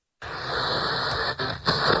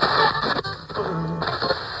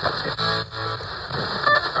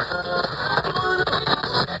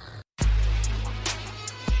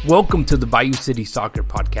Welcome to the Bayou City Soccer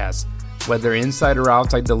Podcast. Whether inside or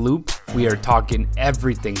outside the loop, we are talking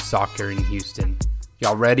everything soccer in Houston.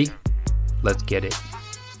 Y'all ready? Let's get it.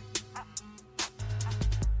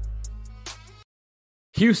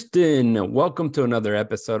 Houston, welcome to another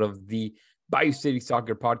episode of the Bayou City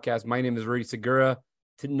Soccer Podcast. My name is Rudy Segura.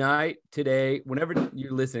 Today, whenever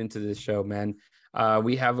you're listening to this show, man,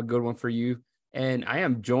 we have a good one for you. And I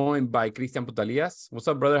am joined by Cristian Putalias. What's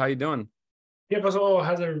up, brother? How you doing? Yeah, pasó.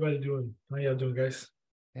 How's everybody doing? How y'all doing, guys?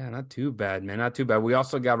 Yeah, not too bad, man. Not too bad. We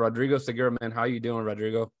also got Rodrigo Segura, man. How you doing,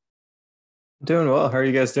 Rodrigo? Doing well. How are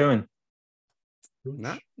you guys doing?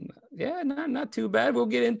 Not too bad. We'll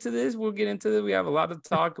get into this. We have a lot to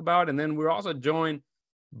talk about. And then we're also joined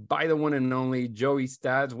by the one and only Joey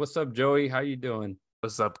Stads. What's up, Joey? How you doing?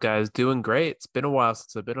 What's up, guys? Doing great. It's been a while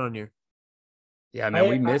since I've been on here. Yeah, man,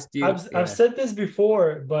 we missed you. I've said this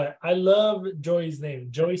before, but I love Joey's name.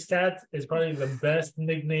 Joey Stats is probably the best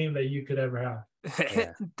nickname that you could ever have.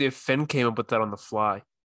 Yeah. Dude, Finn came up with that on the fly.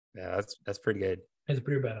 Yeah, that's pretty good. It's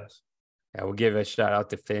pretty badass. Yeah, we'll give a shout out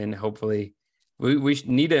to Finn. Hopefully, we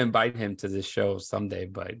need to invite him to this show someday.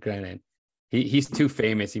 But granted, he's too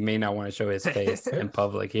famous. He may not want to show his face in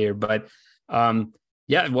public here. But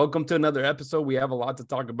yeah, welcome to another episode. We have a lot to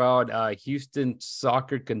talk about. Houston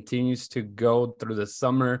soccer continues to go through the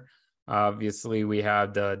summer. Obviously, we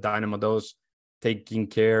have the Dynamo Dos taking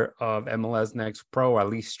care of MLS Next Pro, at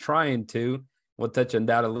least trying to. We'll touch on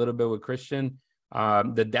that a little bit with Christian.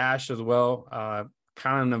 The Dash as well,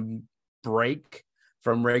 kind of break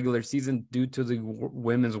from regular season due to the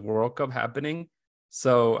Women's World Cup happening.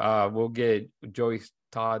 So we'll get Joey's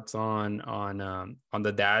thoughts on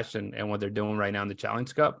the Dash and what they're doing right now in the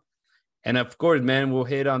Challenge Cup. And of course, man, we'll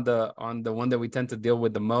hit on the one that we tend to deal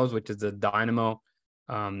with the most, which is the Dynamo.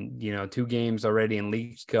 2 games already in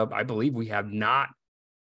Leagues Cup. I believe we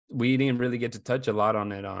didn't really get to touch a lot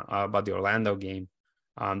on it about the Orlando game.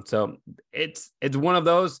 So it's one of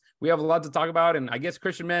those. We have a lot to talk about, and I guess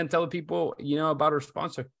Christian, man, tell the people about our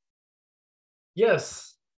sponsor.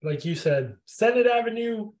 Yes, like you said, Senate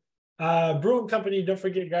Avenue Brewing Company. Don't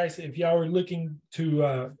forget, guys, if y'all are looking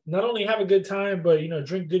to not only have a good time, but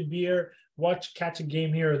drink good beer, catch a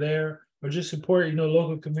game here or there, or just support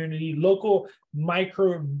local community, local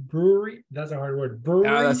microbrewery. That's a hard word.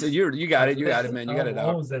 Breweries. You got it, man. You got it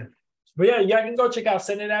out. But yeah, y'all can go check out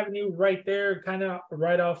Senate Avenue right there, kind of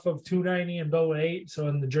right off of 290 and Bellwood 8. So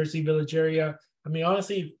in the Jersey Village area. I mean,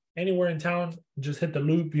 honestly, anywhere in town, just hit the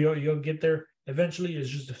loop. You'll get there. Eventually, it's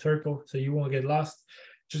just a circle, so you won't get lost.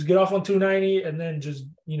 Just get off on 290 and then just,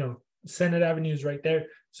 Senate Avenue is right there.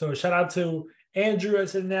 So shout out to Andrew at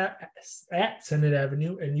Senate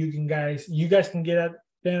Avenue. And you guys can get at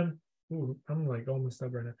them. Ooh, I'm like almost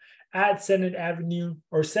up right now. At Senate Avenue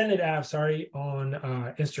or Senate Ave, on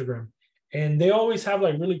Instagram. And they always have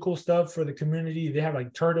like really cool stuff for the community. They have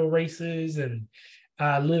like turtle races and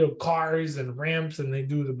little cars and ramps, and they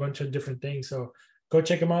do a bunch of different things. So go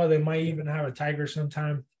check them out. They might even have a tiger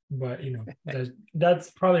sometime. But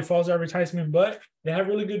that's probably false advertisement, but they have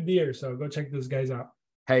really good beer, so go check those guys out.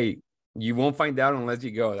 Hey, you won't find out unless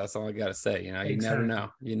you go. That's all I gotta say. You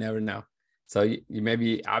never know. So you may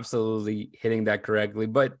be absolutely hitting that correctly.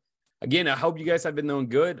 But again, I hope you guys have been doing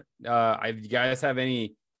good. If you guys have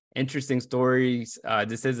any interesting stories,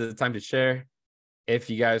 this is the time to share. If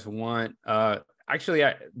you guys want, actually,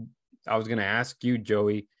 I was gonna ask you,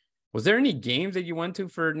 Joey, was there any games that you went to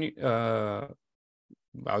for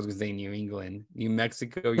I was going to say New England, New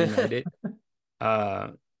Mexico United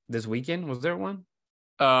this weekend? Was there one?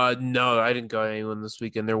 No, I didn't go to anyone this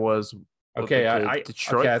weekend. There was Detroit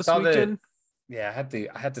this weekend. I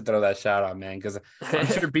had to throw that shout out, man, because I'm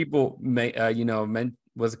sure people may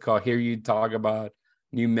what's it called, hear you talk about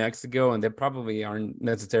New Mexico, and they probably aren't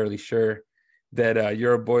necessarily sure that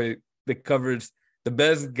you're a boy that covers the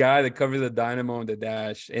best guy that covers the Dynamo and the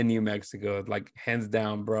Dash in New Mexico. Like, hands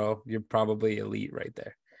down, bro. You're probably elite right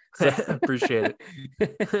there. So, appreciate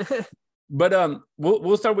it. But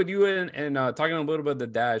we'll start with you and talking a little bit about the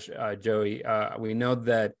Dash, Joey. We know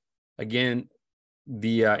that, again,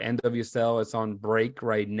 the NWSL is on break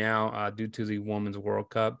right now due to the Women's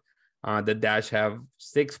World Cup. The Dash have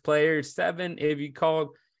 6 players, 7 if you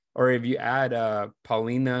call, or if you add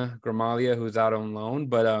Paulina Gramalia, who's out on loan.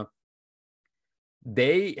 But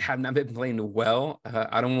they have not been playing well.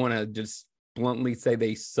 I don't want to just bluntly say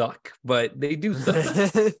they suck, but they do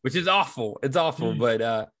suck, which is awful. It's awful.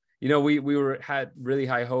 But, we had really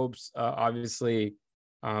high hopes, obviously,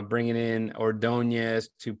 bringing in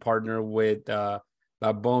Ordonez to partner with La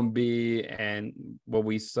Bombi, and what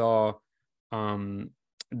we saw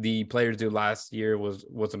the players do last year was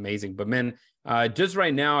amazing. But, man, just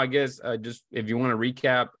right now, I guess, just if you want to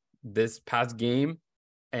recap this past game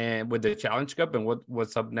and with the Challenge Cup and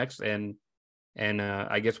what's up next and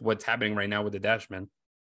I guess what's happening right now with the Dashmen.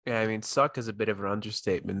 Yeah, I mean, suck is a bit of an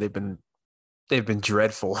understatement. They've been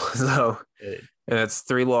dreadful. So, and that's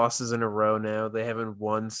 3 losses in a row now. They haven't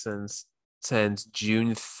won since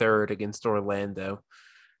June 3rd against Orlando.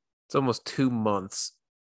 It's almost 2 months.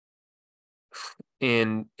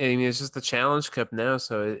 And I mean, it's just the Challenge Cup now.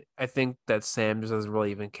 So I think that Sam just doesn't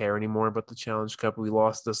really even care anymore about the Challenge Cup. We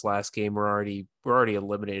lost this last game. We're already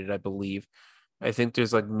eliminated, I believe. I think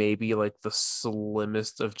there's like maybe like the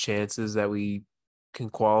slimmest of chances that we can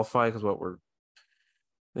qualify because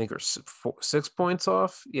I think we're 6 points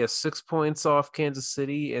off. Yeah, 6 points off Kansas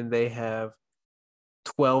City, and they have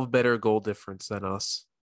 12 better goal difference than us.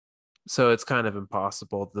 So it's kind of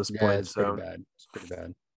impossible at this point. It's pretty bad. It's pretty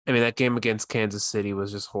bad. I mean, that game against Kansas City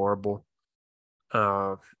was just horrible.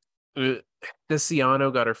 Desiano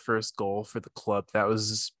got her first goal for the club. That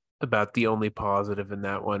was about the only positive in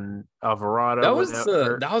that one. Alvarado.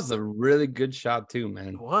 That was a really good shot too,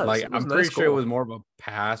 man. It was. Like it was I'm pretty sure it was more of a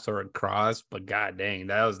pass or a cross, but god dang,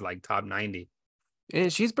 that was like top 90.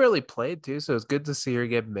 And she's barely played too, so it's good to see her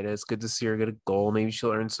get minutes. Good to see her get a goal. Maybe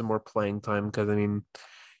she'll earn some more playing time because I mean,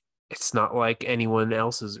 it's not like anyone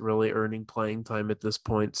else is really earning playing time at this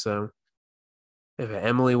point. So if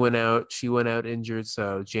Emily went out, she went out injured.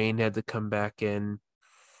 So Jane had to come back in.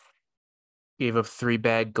 Gave up 3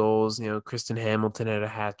 bad goals. You know, Kristen Hamilton had a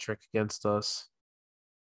hat trick against us.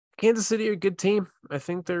 Kansas City are a good team. I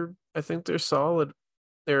think they're solid.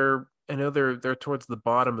 I know they're towards the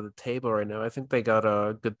bottom of the table right now. I think they got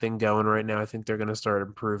a good thing going right now. I think they're going to start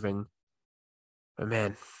improving. But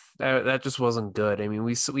man, that just wasn't good. I mean,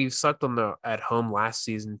 we sucked at home last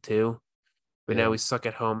season too, but now we suck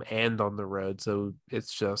at home and on the road. So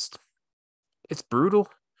it's brutal.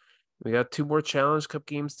 We got 2 more Challenge Cup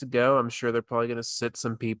games to go. I'm sure they're probably going to sit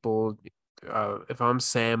some people. If I'm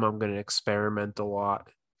Sam, I'm going to experiment a lot.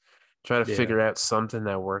 Try to figure out something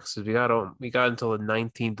that works. We got until the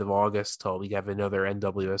 19th of August till we have another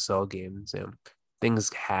NWSL game. So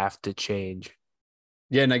things have to change.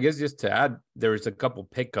 Yeah, and I guess just to add, there was a couple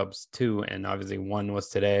pickups too, and obviously one was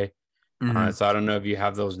today. Mm-hmm. So I don't know if you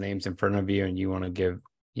have those names in front of you and you want to give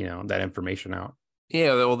that information out.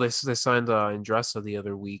 Yeah, well, they signed Andressa the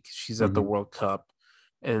other week. She's at the World Cup,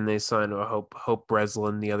 and they signed Hope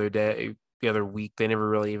Breslin the other week. They never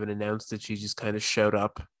really even announced it. She just kind of showed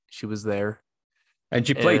up. She was there, and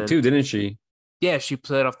she played too, didn't she? Yeah, she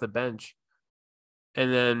played off the bench,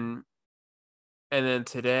 and then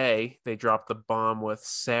today they dropped the bomb with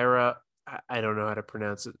Sarah. I don't know how to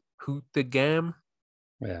pronounce it. Hootegam.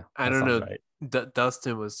 Yeah, I don't know. Right.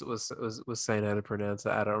 Dustin was saying how to pronounce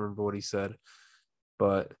it. I don't remember what he said.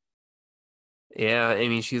 But yeah, I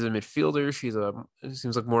mean, she's a midfielder. It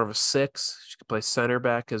seems like more of a 6. She could play center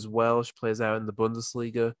back as well. She plays out in the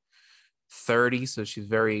Bundesliga. 30, so she's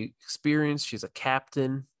very experienced. She's a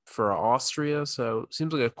captain for Austria, so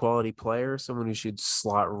seems like a quality player. Someone who should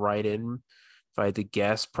slot right in. If I had to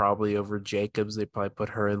guess, probably over Jacobs, they probably put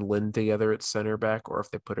her and Lynn together at center back, or if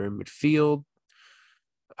they put her in midfield,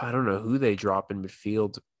 I don't know who they drop in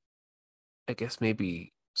midfield. I guess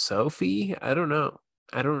maybe Sophie. I don't know.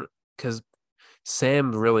 Because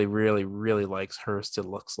Sam really, really, really likes Hurst, it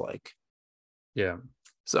looks like. Yeah.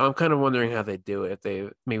 So I'm kind of wondering how they do it.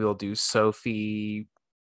 Maybe they'll do Sophie,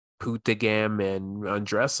 Putigam, and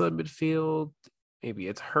Andressa midfield. Maybe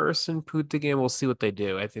it's Hurst and Putigam. We'll see what they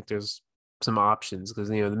do. I think there's some options because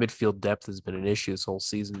the midfield depth has been an issue this whole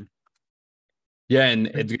season. Yeah, and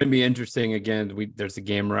it's going to be interesting. Again, there's a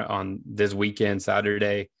game on this weekend,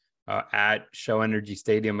 Saturday, at Show Energy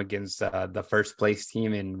Stadium against the first place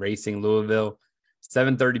team in Racing Louisville,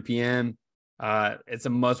 7:30 p.m. It's a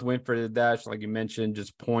must win for the Dash, like you mentioned,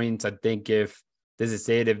 just points. I think if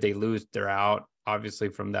they lose, they're out, obviously,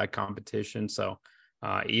 from that competition. So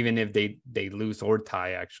even if they lose or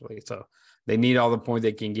tie, actually, so they need all the points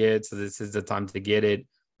they can get. So this is the time to get it.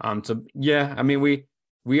 So yeah, I mean,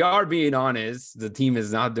 we are being honest. The team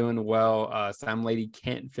is not doing well. Sam Lady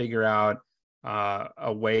can't figure out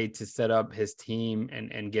a way to set up his team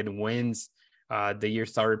and get wins. The year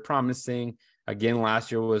started promising. Again,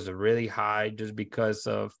 last year was really high just because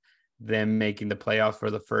of them making the playoffs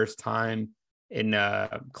for the first time in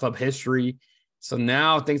club history. So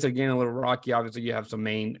now things are getting a little rocky. Obviously, you have some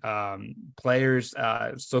main players.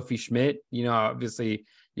 Sophie Schmidt, obviously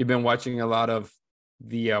you've been watching a lot of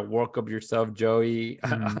the World Cup yourself, Joey.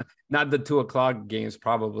 Not the 2:00 games,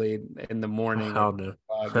 probably in the morning. Oh, no.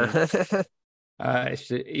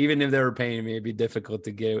 Even if they were paying me, it'd be difficult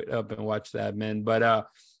to get up and watch that, man. But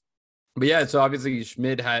yeah, so obviously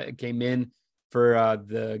Schmidt came in for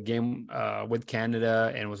the game with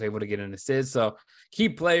Canada and was able to get an assist. So key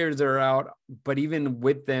players are out, but even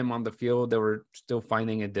with them on the field, they were still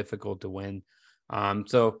finding it difficult to win.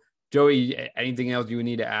 So Joey, anything else you would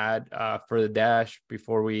need to add for the Dash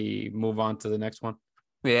before we move on to the next one?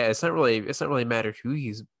 Yeah, it's not really mattered who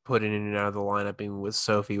he's putting in and out of the lineup, even with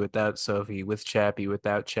Sophie, without Sophie, with Chappie,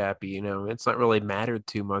 without Chappie. You know, it's not really mattered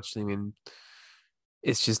too much. I mean,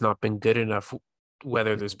 it's just not been good enough.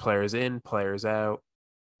 Whether there's players in, players out,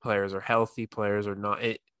 players are healthy, players are not.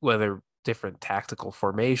 Whether different tactical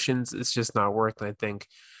formations, it's just not working. I think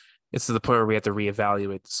it's to the point where we have to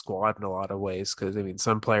reevaluate the squad in a lot of ways because I mean,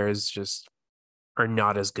 some players just are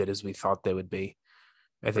not as good as we thought they would be.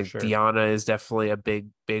 I think sure. Diana is definitely a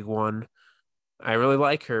big one. I really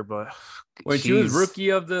like her, but When she was rookie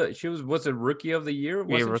of the, was it rookie of the year?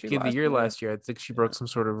 Wasn't rookie of the year last year. I think she broke some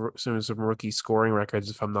sort of some rookie scoring records,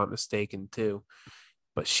 if I'm not mistaken, too.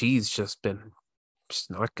 But she's just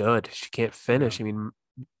not good. She can't finish. I mean,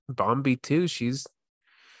 Bombi too. She's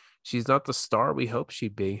not the star we hope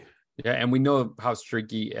she'd be. Yeah, and we know how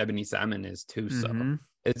streaky Ebony Salmon is too. So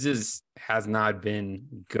it just has not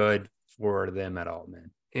been good for them at all,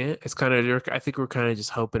 man. Yeah, it's kind of. I think we're kind of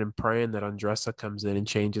just hoping and praying that Andressa comes in and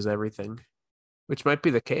changes everything, which might be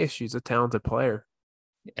the case. She's a talented player.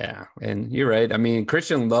 Yeah, and you're right. I mean,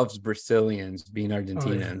 Christian loves Brazilians being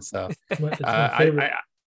Argentinian, so it's my favorite.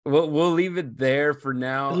 We'll leave it there for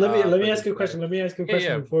now. Let me ask you a question. Let me ask you a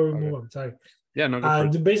question before we move on. Sorry. Yeah, no.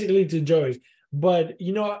 Go basically to Joey, but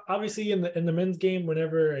obviously in the men's game,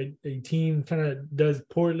 whenever a team kind of does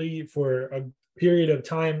poorly for a period of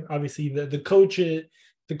time, obviously the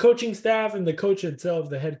coaching staff and the coach itself,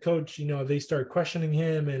 the head coach, they start questioning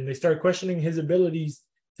him and they start questioning his abilities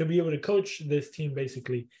to be able to coach this team.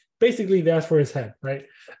 Basically they ask for his head, right?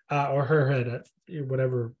 Or her head,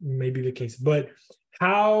 whatever may be the case. But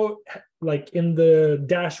how, like in the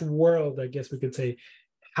Dash world, I guess we could say,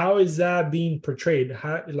 how is that being portrayed?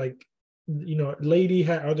 How, like, Lady,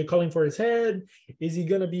 are they calling for his head? Is he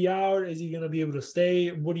going to be out? Is he going to be able to stay?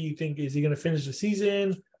 What do you think? Is he going to finish the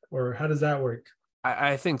season, or how does that work?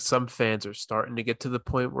 I think some fans are starting to get to the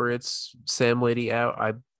point where it's Sam Lady out.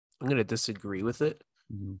 I'm going to disagree with it.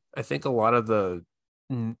 Mm-hmm. I think a lot of the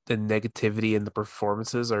negativity in the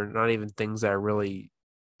performances are not even things that are really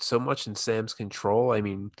so much in Sam's control. I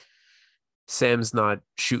mean, Sam's not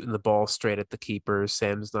shooting the ball straight at the keeper.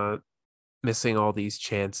 Sam's not missing all these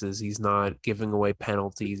chances. He's not giving away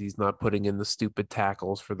penalties. He's not putting in the stupid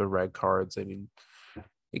tackles for the red cards. I mean,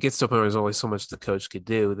 it gets to a point where there's only so much the coach could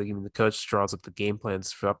do. I mean, the coach draws up the game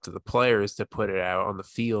plans for up to the players to put it out on the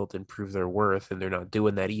field and prove their worth, and they're not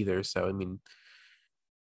doing that either. So, I mean,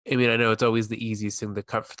 I know it's always the easiest thing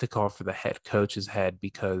to call for the head coach's head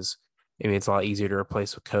because, I mean, it's a lot easier to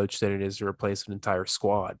replace a coach than it is to replace an entire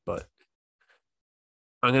squad. But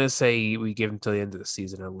I'm going to say we give him till the end of the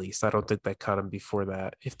season at least. I don't think they cut him before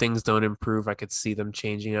that. If things don't improve, I could see them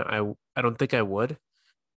changing it. I don't think I would.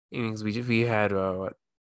 Because we had a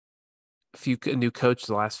new coach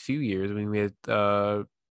the last few years. I mean, we had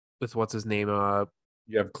with what's his name? You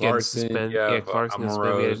have Clarkson. Clarkson.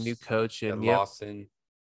 We had a new coach and Lawson.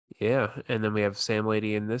 Yeah, and then we have Sam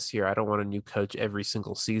Lady in this year. I don't want a new coach every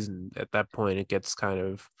single season. At that point, it gets kind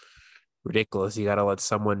of ridiculous. You got to let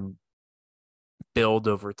someone build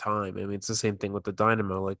over time. I mean, it's the same thing with the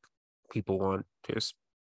Dynamo. Like, people want just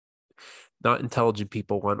not intelligent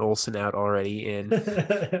people want Olsen out already, and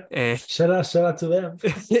shout out to them.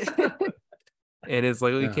 And it's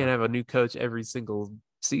like, well, you can't have a new coach every single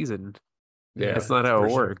season. Yeah, that's not how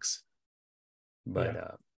it works.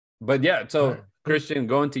 But yeah, so Christian,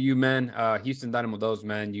 going to you, man. Houston Dynamo, those,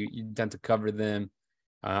 man, you tend to cover them.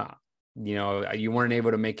 You weren't able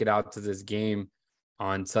to make it out to this game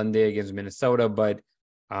on Sunday against Minnesota, but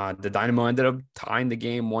the Dynamo ended up tying the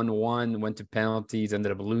game 1-1, went to penalties,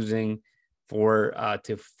 ended up losing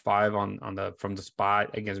 4-5 from the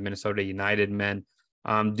spot against Minnesota United, man.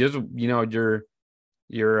 Just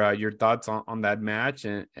your thoughts on that match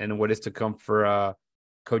and what is to come for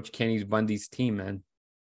Coach Kenny Bundy's team, man.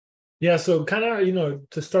 Yeah, so kind of,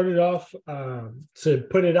 to start it off, to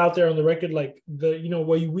put it out there on the record, like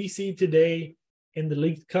what we see today in the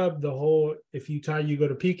League Cup, the whole, if you tie, you go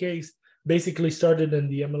to PKs, basically started in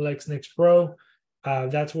the MLS Next Pro.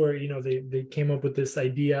 That's where, they came up with this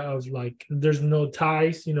idea of like, there's no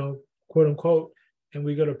ties, quote unquote, and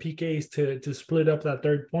we go to PKs to split up that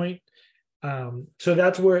third point. So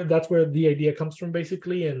that's where the idea comes from,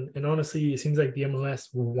 basically. And honestly, it seems like the MLS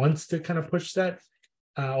wants to kind of push that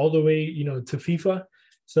all the way, to FIFA.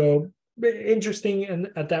 So interesting. And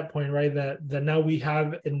at that point, right, that now we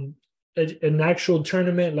have an actual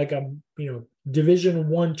tournament, like a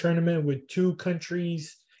Division I tournament with two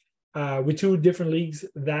countries, with two different leagues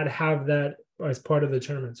that have that as part of the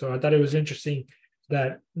tournament. So I thought it was interesting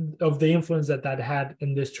that of the influence that had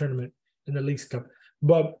in this tournament in the Leagues Cup.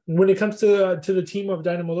 But when it comes to the team of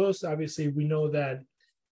Dynamo Dos, obviously we know that,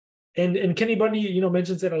 and Kenny Bundy,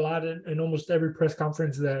 mentions it a lot in almost every press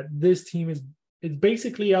conference, that this team is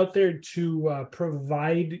basically out there to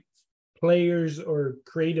provide players or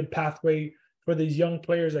create a pathway for these young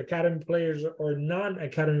players, academy players or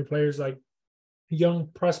non-academy players, like young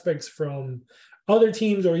prospects from other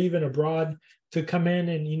teams or even abroad, to come in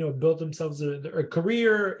and build themselves a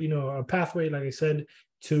career, a pathway, like I said,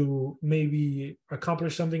 to maybe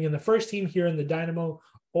accomplish something in the first team here in the Dynamo,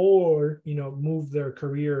 or move their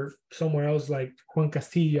career somewhere else, like Juan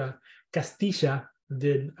Castilla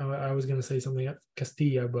did. I was gonna say something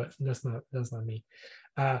Castilla, but that's not me.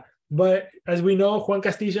 But as we know, Juan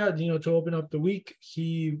Castilla, to open up the week,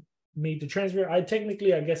 he made the transfer. I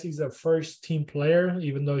guess he's a first team player,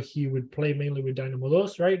 even though he would play mainly with Dynamo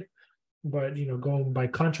Dos, right? But going by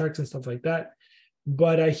contracts and stuff like that.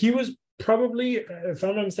 But he was probably, if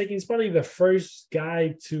I'm not mistaken, he's probably the first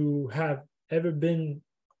guy to have ever been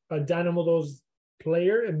a Dynamo Dos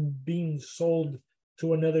player and being sold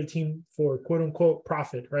to another team for quote unquote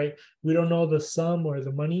profit, right? We don't know the sum or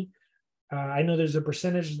the money. I know there's a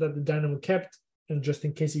percentage that the Dynamo kept, and just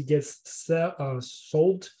in case he gets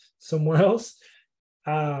sold somewhere else.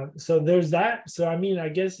 So there's that. So I mean, I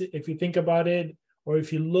guess if you think about it, or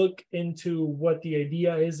if you look into what the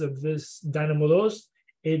idea is of this Dynamo Dos,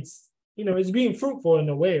 it's it's being fruitful in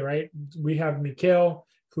a way, right? We have Mikel,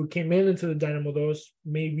 who came into the Dynamo Dos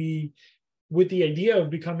maybe with the idea of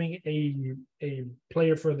becoming a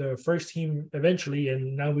player for the first team eventually,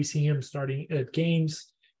 and now we see him starting at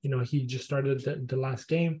games. He just started the last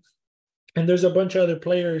game, and there's a bunch of other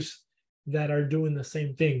players that are doing the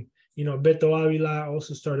same thing. Beto Avila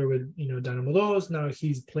also started with Dynamo Dos. Now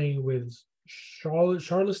he's playing with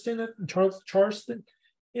Charleston,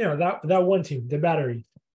 that one team, the Battery,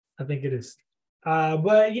 I think it is.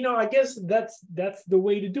 But I guess that's the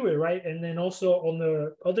way to do it, right? And then also on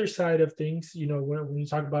the other side of things, when you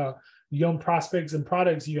talk about young prospects and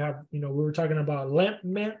products, you have, we were talking about Lamp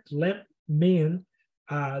Man,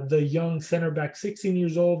 the young center back, 16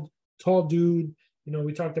 years old, tall dude.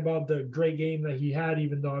 We talked about the great game that he had,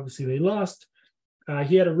 even though obviously they lost.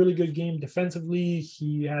 He had a really good game defensively.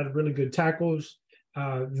 He had really good tackles,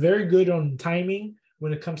 very good on timing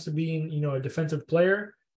when it comes to being, a defensive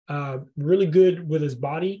player. Really good with his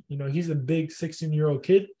body. He's a big 16-year-old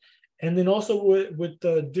kid. And then also with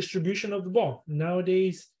the distribution of the ball.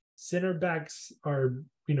 Nowadays, center backs are,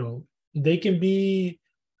 they can be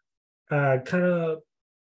kind of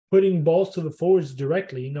putting balls to the forwards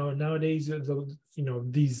directly. Nowadays,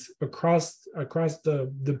 these across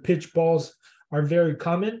the pitch balls are very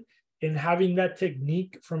common, and having that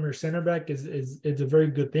technique from your center back is a very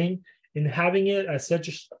good thing. And having it at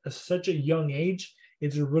such a young age,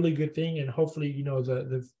 it's a really good thing. And hopefully,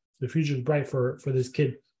 the future is bright for this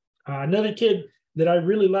kid. Another kid that I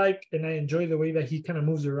really like, and I enjoy the way that he kind of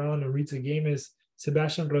moves around and reads the game, is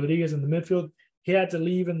Sebastian Rodriguez in the midfield. He had to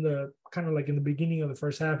leave in the beginning of the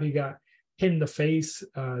first half. He got hit in the face.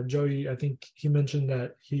 Joey, I think he mentioned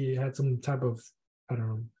that he had some type of, I don't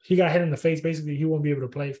know, he got hit in the face. Basically, he won't be able to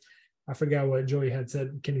play. I forgot what Joey had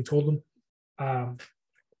said. Kenny told him.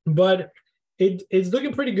 But it's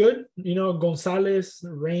looking pretty good. Gonzalez,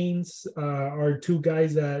 Reigns are two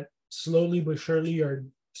guys that slowly but surely are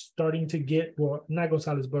starting to get, well, not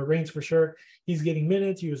Gonzalez, but Reigns for sure. He's getting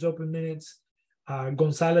minutes. He was open minutes.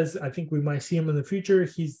 Gonzalez, I think we might see him in the future.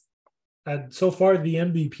 He's so far the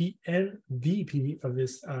MVP of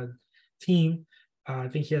this team. I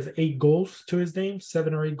think he has 8 goals to his name,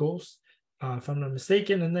 7 or 8 goals, if I'm not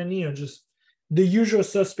mistaken. And then, just the usual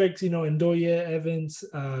suspects, Ndoye, Evans,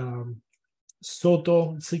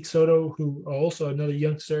 Soto, who are also another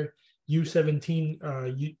youngster,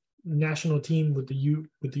 U17 national team with the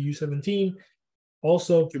U17,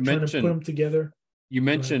 also trying to put them together. You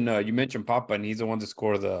mentioned Papa, and he's the one to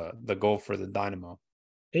score the goal for the Dynamo.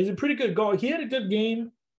 It's a pretty good goal. He had a good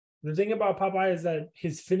game. The thing about Popeye is that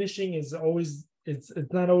his finishing is always it's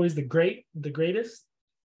not always the greatest.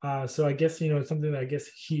 So I guess it's something that I guess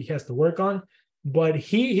he has to work on. But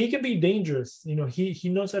he can be dangerous. He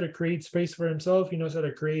knows how to create space for himself. He knows how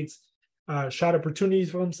to create shot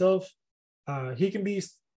opportunities for himself. He can be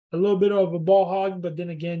a little bit of a ball hog, but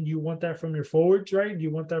then again, you want that from your forwards, right?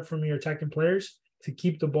 You want that from your attacking players to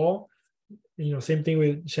keep the ball. Same thing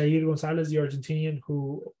with Jair Gonzalez, the Argentinian,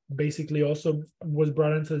 who basically also was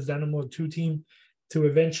brought into the Dynamo 2 team to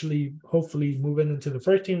eventually, hopefully, move into the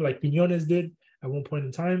first team like Quiñones did at one point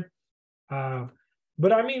in time.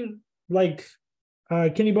 But I mean, like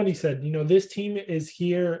Kenny Bundy said, this team is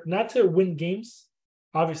here not to win games.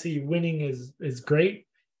 Obviously, winning is great,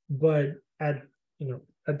 but at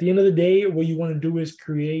the end of the day, what you want to do is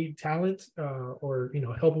create talent, or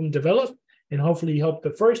help them develop, and hopefully help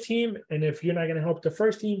the first team. And if you're not going to help the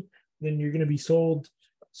first team, then you're going to be sold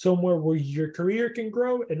somewhere where your career can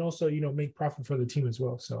grow and also make profit for the team as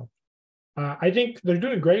well. So I think they're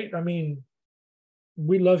doing great. I mean,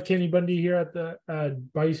 we love Kenny Bundy here at the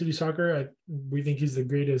Bayou City Soccer. We think he's the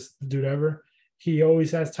greatest dude ever. He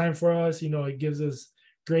always has time for us. He gives us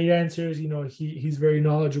great answers. He's very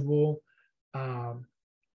knowledgeable,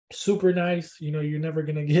 super nice. You're never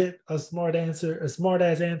gonna get a smart ass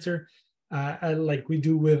answer, like we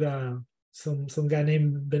do with some guy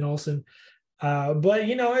named Ben Olsen. But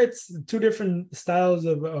it's two different styles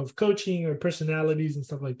of coaching or personalities and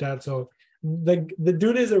stuff like that. So the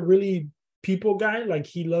dude is a really people guy. Like,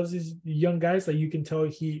 he loves these young guys. Like, you can tell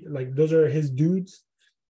those are his dudes,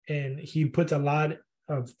 and he puts a lot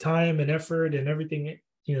of time and effort and everything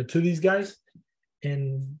to these guys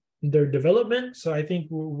and their development. So I think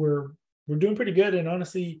we're doing pretty good. And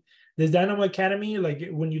honestly, this Dynamo Academy, like,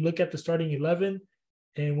 when you look at the starting 11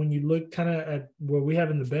 and when you look kind of at what we have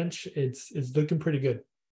in the bench, it's looking pretty good.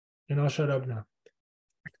 And I'll shut up now.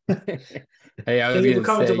 Hey, I was gonna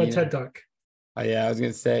coming say, to my TED Talk. Yeah, I was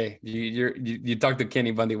gonna say you talk to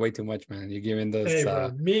Kenny Bundy way too much, man. You're giving those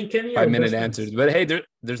me and Kenny 5-minute answers, but hey,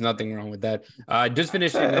 there's nothing wrong with that. Just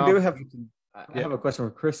finishing. I off. have a question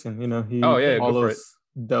for Christian. He follows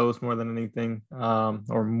those more than anything,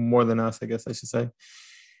 or more than us, I guess I should say.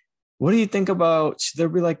 What do you think about? Should there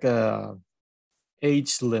be like a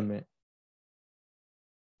age limit?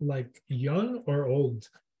 Like young or old?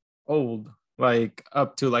 Old, like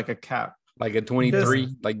up to like a cap. Like a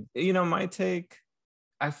 23, like my take.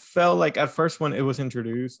 I felt like at first when it was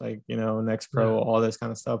introduced, like Next Pro, all this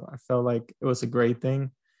kind of stuff, I felt like it was a great thing.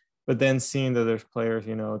 But then seeing that there's players,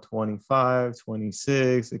 25,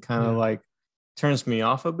 26, it kind of like turns me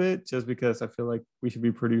off a bit, just because I feel like we should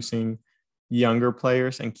be producing younger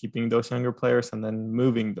players and keeping those younger players and then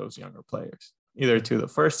moving those younger players either to the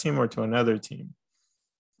first team or to another team.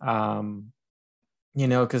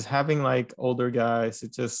 Because having like older guys,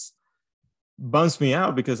 it just bums me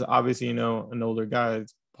out, because obviously an older guy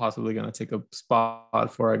is possibly going to take a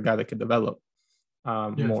spot for a guy that could develop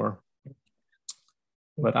more.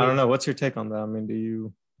 But I don't know, what's your take on that? I mean, do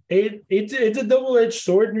you it's a double-edged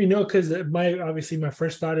sword, because my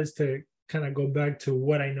first thought is to kind of go back to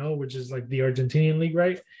what I know, which is like the Argentinian league,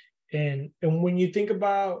 right? And when you think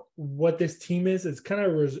about what this team is, it's kind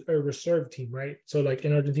of a reserve team, right? So like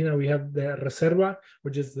in Argentina, we have the Reserva,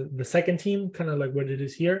 which is the second team, kind of like what it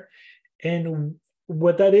is here. And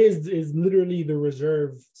what that is literally the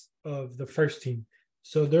reserves of the first team.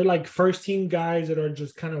 So they're like first team guys that are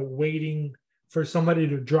just kind of waiting for somebody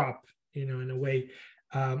to drop, in a way.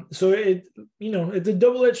 So it's a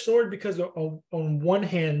double-edged sword, because on one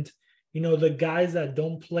hand, the guys that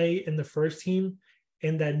don't play in the first team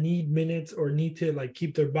and that need minutes or need to like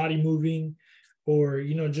keep their body moving, or,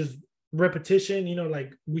 just repetition,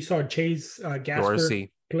 like we saw Chase Gasper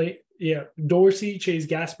Dorsey play. Yeah, Dorsey, Chase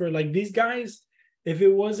Gasper, like these guys, if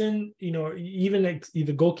it wasn't, even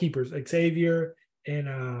the goalkeepers, Xavier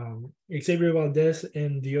and Xavier Valdez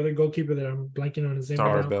and the other goalkeeper that I'm blanking on his name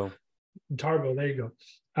right now. Tarbo, there you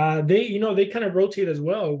go. They kind of rotate as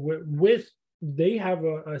well they have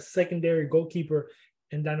a secondary goalkeeper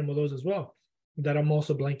in Dynamo those as well, that I'm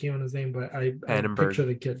also blanking on his name, but I picture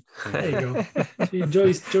the kid. There you go. See,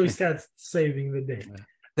 Joey Stats saving the day.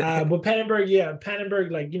 But Pannenberg,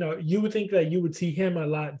 like, you would think that you would see him a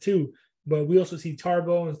lot too, but we also see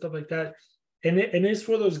Tarbo and stuff like that. And it's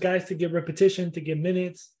for those guys to get repetition, to get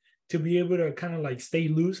minutes, to be able to kind of like stay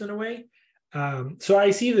loose in a way. So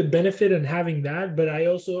I see the benefit in having that, but I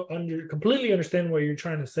also completely understand what you're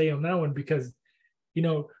trying to say on that one, because,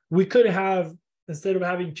 we could have, instead of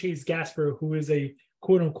having Chase Gasper, who is a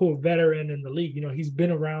quote unquote veteran in the league, he's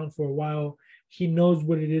been around for a while. He knows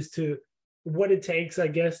what it takes, I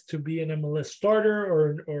guess, to be an MLS starter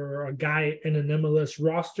or a guy in an MLS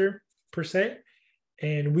roster per se.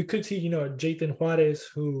 And we could see, Jathan Juarez,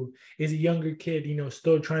 who is a younger kid,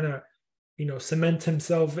 still trying to, cement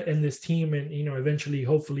himself in this team and, eventually,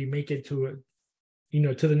 hopefully make it to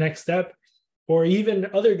the next step. Or even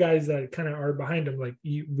other guys that kind of are behind him. Like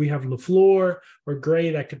we have LaFleur or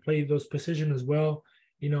Gray that could play those positions as well,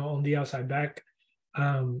 on the outside back.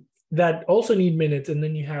 That also need minutes. And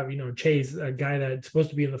then you have, Chase, a guy that's supposed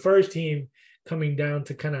to be in the first team, coming down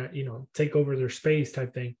to kind of, take over their space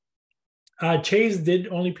type thing. Chase did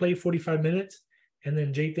only play 45 minutes, and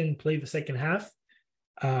then Jathan played the second half.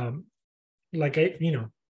 Um,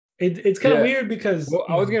 it's kind of Yeah. weird because Well,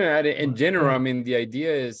 I was gonna add it in general. ahead. I mean, the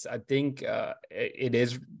idea is, I think it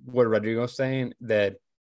is what Rodrigo's saying, that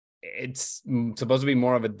it's supposed to be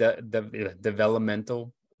more of a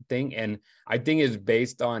developmental thing, and I think it's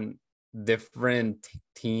based on different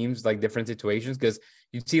teams, like different situations. Because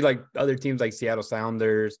you see, like other teams like Seattle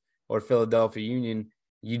Sounders or Philadelphia Union,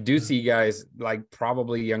 you do see guys like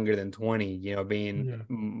probably younger than 20, being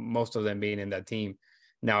most of them being in that team.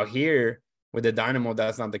 Now here with the Dynamo,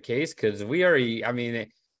 that's not the case, because we already, I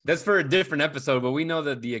mean, that's for a different episode, but we know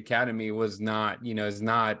that the academy was not, is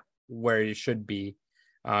not where it should be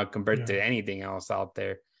compared to anything else out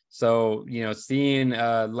there. So, seeing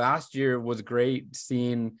last year was great,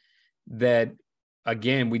 seeing that,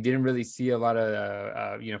 again, we didn't really see a lot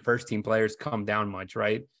of, first team players come down much,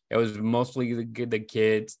 right? It was mostly the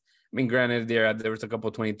kids. I mean, granted, there was a couple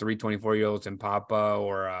of 23, 24-year-olds in Papa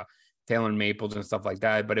or Taylor Maples and stuff like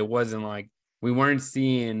that, but it wasn't like, we weren't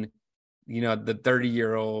seeing, the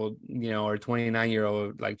 30-year-old, or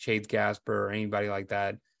 29-year-old like Chase Gasper or anybody like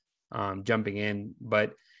that jumping in.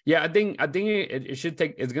 But yeah, I think it should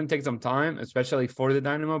take, it's going to take some time, especially for the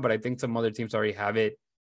Dynamo, but I think some other teams already have it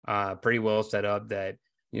pretty well set up that,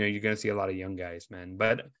 you're going to see a lot of young guys, man.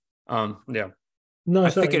 But yeah. No,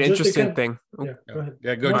 I think an interesting thing. Yeah, go ahead.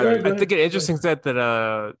 Yeah, go ahead. I think an interesting set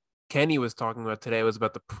that Kenny was talking about today was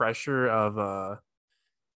about the pressure of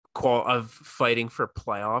fighting for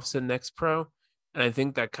playoffs in Next Pro. And I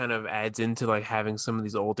think that kind of adds into like having some of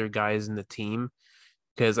these older guys in the team,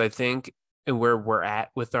 because I think where we're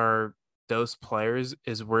at with those players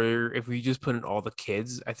is where if we just put in all the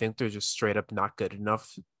kids, I think they're just straight up not good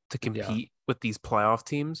enough to compete with these playoff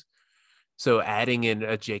teams. So adding in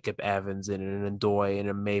a Jacob Evans and an Ndoye and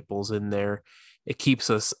a Maples in there, it keeps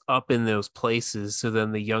us up in those places. So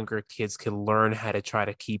then the younger kids can learn how to try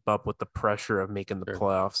to keep up with the pressure of making the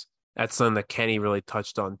playoffs. That's something that Kenny really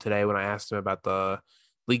touched on today when I asked him about the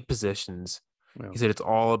league positions. He said it's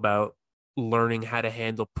all about learning how to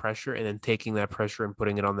handle pressure and then taking that pressure and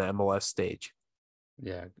putting it on the MLS stage.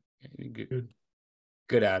 Yeah,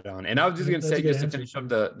 good add on. And I was just gonna say, just to finish up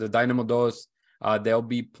the Dynamo Dos, they'll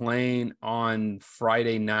be playing on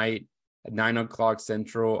Friday night at 9:00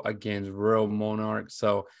 Central against Rural Monarchs.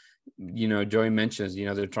 So, Joey mentions,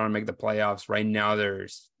 they're trying to make the playoffs. Right now,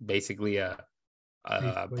 there's basically a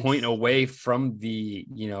point away from the,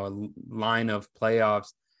 line of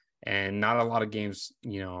playoffs, and not a lot of games,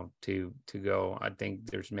 to go. I think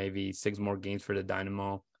there's maybe 6 more games for the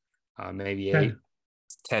Dynamo, maybe 8.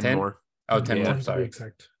 10 more. Oh, 10 more, sorry.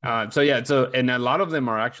 Exact. And a lot of them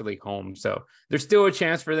are actually home. So there's still a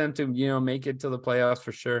chance for them to, make it to the playoffs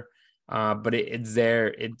for sure. But it's there.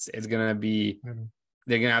 It's going to be,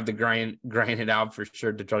 they're going to have to grind it out for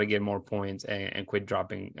sure to try to get more points and quit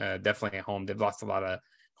dropping, definitely at home. They've lost a lot of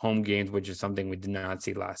home games, which is something we did not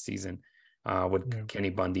see last season with Kenny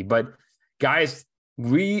Bundy. But guys,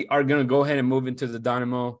 we are going to go ahead and move into the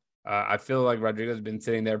Dynamo. I feel like Rodrigo's been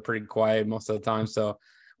sitting there pretty quiet most of the time. So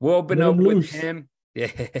we'll open up with him. Yeah.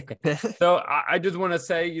 So I just want to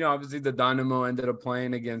say, obviously the Dynamo ended up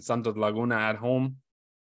playing against Santos Laguna at home,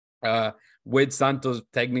 with Santos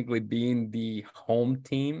technically being the home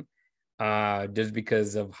team, just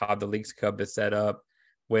because of how the Leagues Cup is set up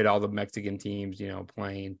with all the Mexican teams,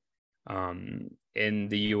 playing in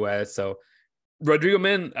the U.S. So Rodrigo,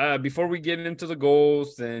 man, before we get into the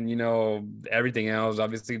goals and, everything else,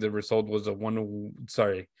 obviously the result was a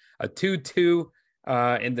 2-2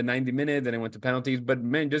 in the 90 minutes, and it went to penalties. But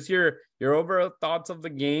man, just your overall thoughts of the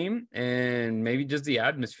game and maybe just the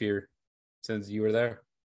atmosphere since you were there.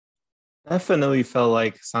 Definitely felt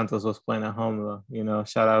like Santos was playing at home, though.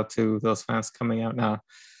 Shout out to those fans coming out. Now,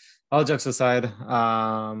 all jokes aside,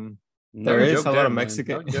 there's a lot of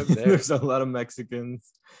Mexicans. There's a lot of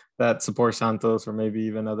Mexicans that support Santos, or maybe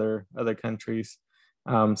even other countries,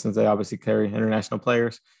 since they obviously carry international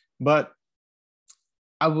players. But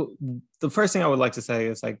the first thing I would like to say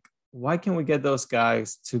is, like, why can't we get those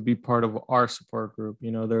guys to be part of our support group?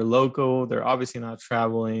 They're local. They're obviously not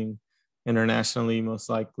traveling internationally, most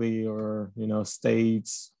likely, or,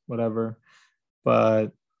 states, whatever.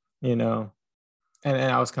 But, and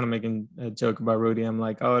I was kind of making a joke about Rudy. I'm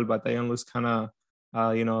like, oh, El Batallón looks kind of,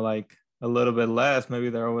 like a little bit less.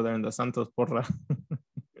 Maybe they're over there in the Santos Porra.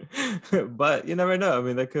 But you never know. I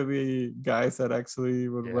mean, there could be guys that actually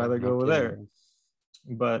would rather go over there.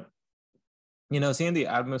 But, seeing the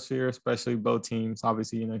atmosphere, especially both teams,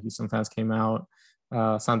 obviously, Houston fans came out,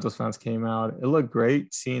 Santos fans came out. It looked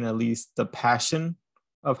great seeing at least the passion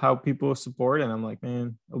of how people support. And I'm like,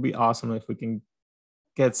 man, it'll be awesome if we can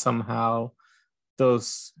get somehow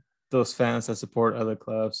those fans that support other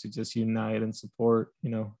clubs to just unite and support,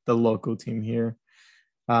 the local team here.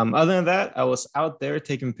 Other than that, I was out there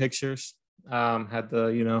taking pictures. Had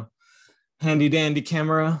the, handy dandy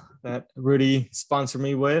camera that Rudy sponsored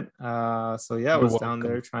me with. So yeah, I was down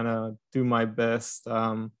there trying to do my best.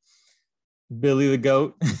 Billy the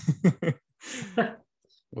Goat.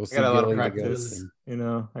 We'll I got a lot of practice. I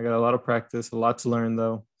got a lot of practice, a lot to learn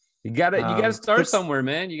though. You gotta start somewhere,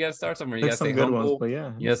 man. You gotta start somewhere. You gotta stay humble. But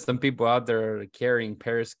yeah, some people out there are carrying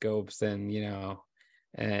periscopes and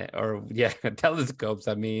telescopes.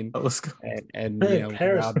 I mean, and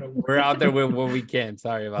we're out there with what we can.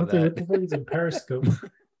 Sorry about that. What the fuck is a periscope?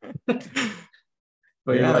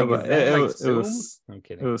 But yeah,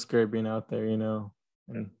 it was great being out there,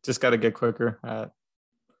 and just got to get quicker at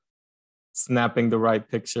snapping the right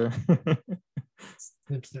picture.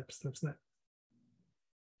 Snap.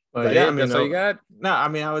 But yeah, that's all you got? No, I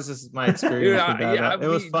mean, I was just my experience with that. It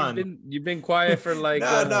was fun. You've been quiet for like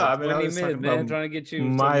 20 minutes, man, trying to get you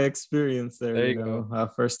my experience there. There you go.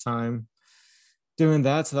 First time doing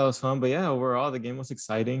that, so that was fun. But yeah, overall, the game was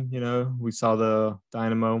exciting. We saw the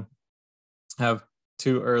Dynamo have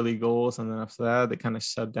 2 early goals, and then after that, they kind of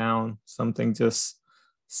shut down. Something just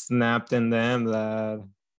snapped in them that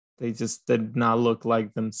they just did not look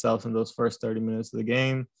like themselves in those first 30 minutes of the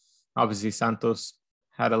game. Obviously, Santos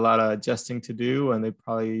had a lot of adjusting to do, and they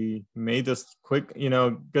probably made this quick,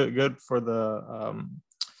 good for the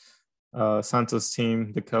Santos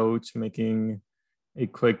team, the coach making a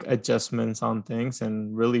quick adjustments on things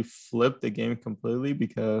and really flipped the game completely,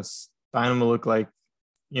 because Dynamo looked like,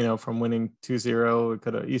 from winning 2-0, it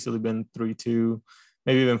could have easily been 3-2,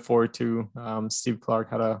 maybe even 4-2. Steve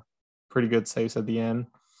Clark had a pretty good saves at the end,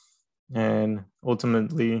 and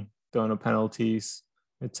ultimately going to penalties.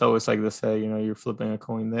 It's always like they say, you're flipping a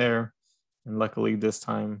coin there. And luckily this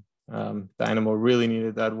time, Dynamo really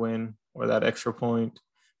needed that win or that extra point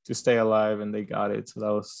to stay alive, and they got it. So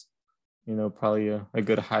that was, probably a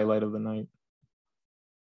good highlight of the night.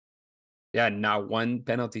 Yeah, not one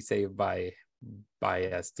penalty save by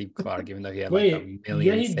Steve Clark, even though he had a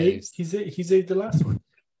million saves. He saved the last one.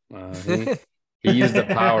 He used the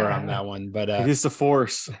power on that one, but he used the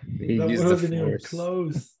force. He used the force.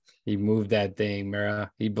 Close. He moved that thing,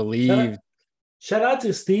 Mara. He believed. Shout out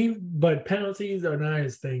to Steve, but penalties are not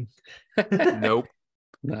his thing. Nope.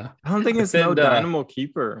 No. I don't think it's Dynamo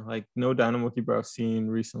keeper. Like, no Dynamo keeper I've seen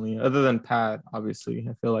recently, other than Pat, obviously.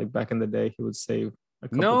 I feel like back in the day, he would save a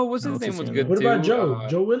couple. What's his name was good What too. about Joe?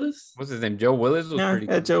 Joe Willis? What's his name? Joe Willis was pretty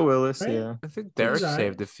good. Joe Willis, right? yeah. I think Derek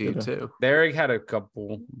saved a few too. Derek had a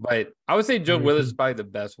couple, but I would say Joe Willis is probably the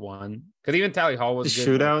best one, because even Tally Hall was the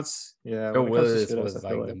good. Shootouts, yeah. Joe Willis was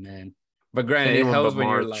like the man. But granted, it helps when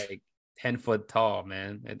you're like 10 foot tall,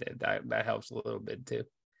 man. That helps a little bit too.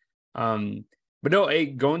 But no, hey,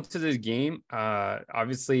 going to this game,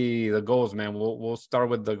 obviously the goals, man. We'll start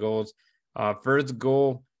with the goals. First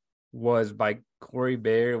goal was by Corey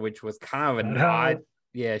Bayer, which was kind of an odd.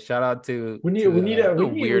 Yeah, shout out to. We need to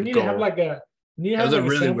have like a. We need to have like a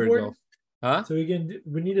really weird goal. Huh? So we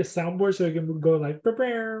need a soundboard so we can go like,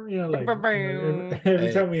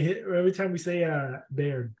 every time we say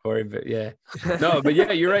Baird. Corey, yeah. No, but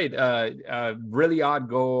yeah, you're right. Really odd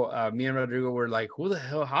goal. Me and Rodrigo were like, who the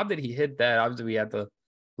hell? How did he hit that? Obviously, we had to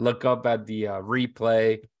look up at the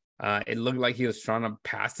replay. It looked like he was trying to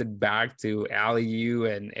pass it back to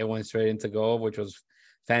Aliu, and it went straight into goal, which was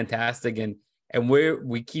fantastic. And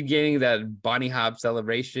we keep getting that bunny hop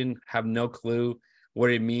celebration. Have no clue what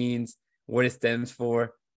it means, what it stands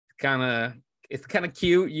for. It's kind of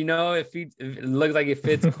cute, it looks like it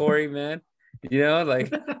fits Corey, man.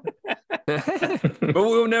 But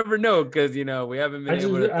we'll never know, because we haven't been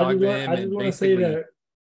able to talk to him. I just want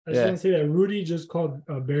to say that Rudy just called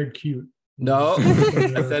Baird cute. No,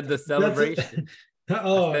 I said the celebration.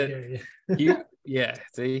 Okay. Cute. Yeah,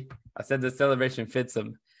 see, I said the celebration fits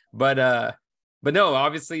him, but no,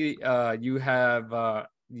 obviously, you have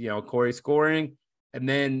Corey scoring. And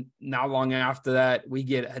then not long after that, we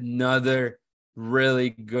get another really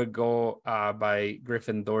good goal by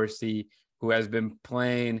Griffin Dorsey, who has been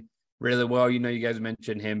playing really well. You guys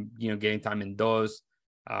mentioned him, getting time in dos.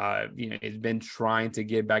 He's been trying to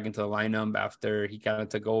get back into the lineup after he kind of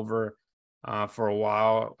took over for a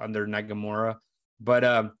while under Nagamura.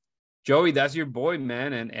 But Joey, that's your boy,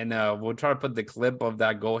 man. And we'll try to put the clip of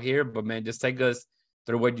that goal here. But, man, just take us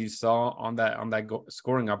through what you saw on that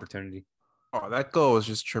scoring opportunity. Oh, that goal was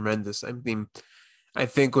just tremendous. I mean, I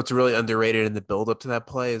think what's really underrated in the build-up to that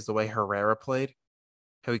play is the way Herrera played.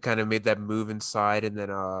 How he kind of made that move inside and then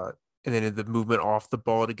and then the movement off the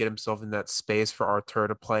ball to get himself in that space for Artur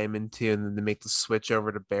to play him into, and then to make the switch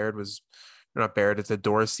over to Baird was not Baird, it's a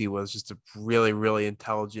Dorsey was just a really, really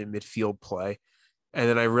intelligent midfield play. And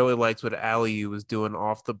then I really liked what Aliou was doing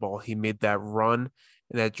off the ball. He made that run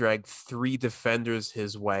and that dragged 3 defenders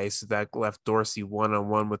his way. So that left Dorsey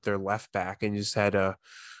 1-on-1 with their left back and just had a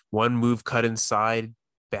one move cut inside,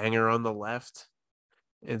 banger on the left.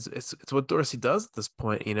 It's what Dorsey does at this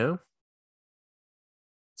point, you know?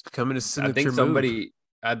 It's becoming a signature move.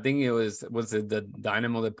 I think it was it the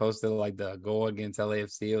Dynamo that posted like the goal against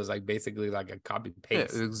LAFC? It was like basically like a copy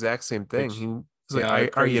paste. Yeah, the exact same thing. Which, he was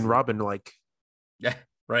like, are you and Robin like? Yeah,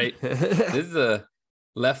 right. This is a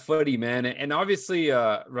left footy, man. And obviously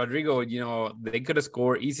Rodrigo, you know, they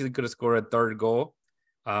easily could have scored a third goal.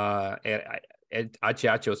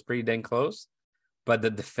 Achiacho was pretty dang close, but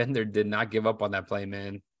the defender did not give up on that play,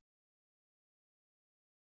 man.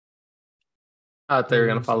 I thought you were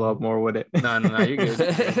gonna follow up more with it. No, you're good.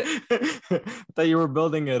 I thought you were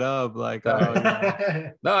building it up, like. No,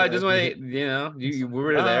 I just want to, you know, we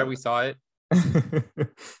were there, we saw it.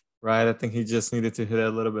 Right, I think he just needed to hit it a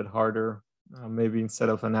little bit harder. Maybe instead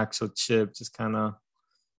of an actual chip, just kind of,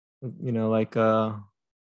 you know, like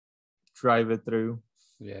drive it through.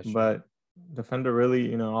 Yeah, sure. But defender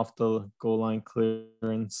really, you know, off the goal line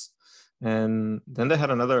clearance. And then they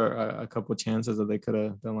had a couple chances that they could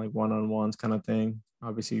have done like one-on-ones kind of thing.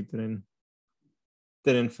 Obviously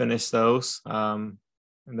didn't finish those. And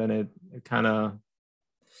then it kind of,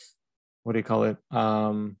 what do you call it?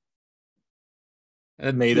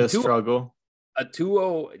 It made us struggle. A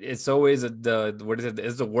 2-0, it's always it's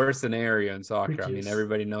the worst scenario in soccer. I mean,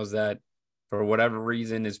 everybody knows that. For whatever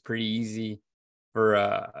reason, it's pretty easy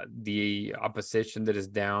for the opposition that is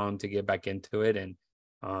down to get back into it. And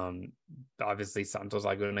obviously Santos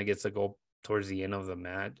Laguna gets a goal towards the end of the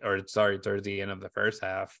match, towards the end of the first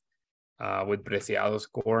half, with Preciado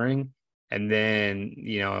scoring. And then,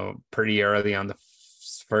 you know, pretty early on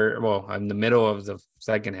in the middle of the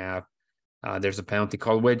second half, there's a penalty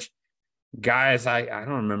called, which, guys, I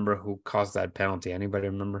don't remember who caused that penalty. Anybody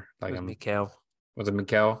remember? Like, Mikel. Was it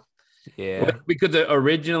Mikel? Yeah. Because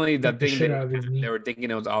originally they were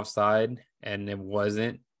thinking it was offside and it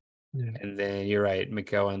wasn't. Yeah. And then you're right,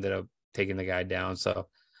 Mikel ended up taking the guy down. So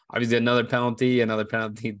obviously another penalty.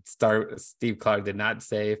 Steve Clark did not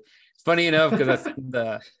save. It's funny enough because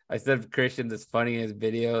I said Christian this funniest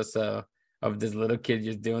video of this little kid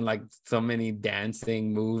just doing like so many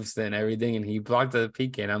dancing moves and everything, and he blocked the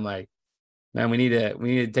PK. And I'm like, man, we need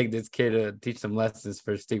to take this kid to teach some lessons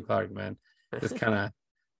for Steve Clark, man. Just kind of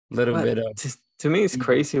bit of. To me, it's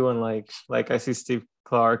crazy when like I see Steve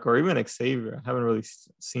Clark or even Xavier. I haven't really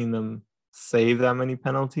seen them save that many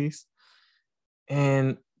penalties.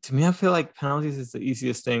 And to me, I feel like penalties is the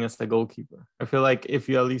easiest thing as the goalkeeper. I feel like if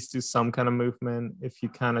you at least do some kind of movement, if you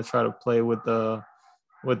kind of try to play with the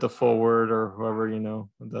forward or whoever, you know,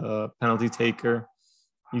 the penalty taker,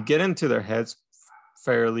 you get into their heads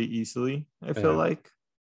fairly easily, I feel like,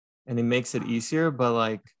 and it makes it easier. But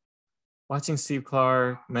like watching Steve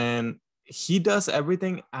Clark, man, he does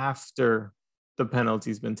everything after the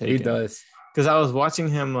penalty's been taken. He does. Because I was watching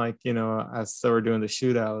him, like, you know, as they were doing the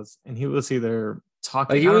shootouts, and he was either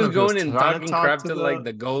talking. Like he was going and talking crap to like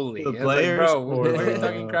the goalie. The players, like, bro, why are you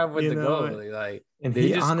talking crap with the goalie? Like, and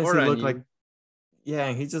he honestly looked like,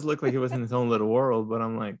 yeah, he just looked like he was in his own little world. But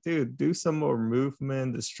I'm like, dude, do some more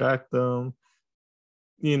movement, distract them.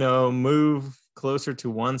 You know, move closer to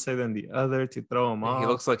one side than the other to throw him off. He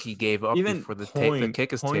looks like he gave up before the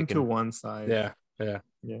kick is taken. To one side. Yeah,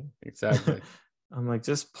 exactly. I'm like,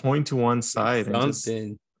 just point to one side and just,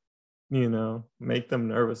 you know, make them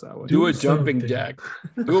nervous that way. Do a jumping jack.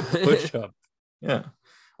 Do a push up. Yeah.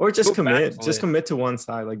 Or just commit. Just commit to one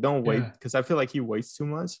side. Like, don't wait, because I feel like he waits too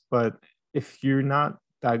much. But if you're not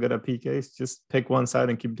that good at PKs, just pick one side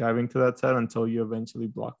and keep diving to that side until you eventually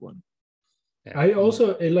block one. Yeah. I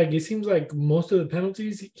also it seems like most of the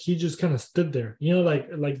penalties he just kind of stood there, you know, like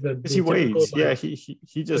the he waits. Like,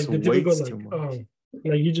 he just like waits too much.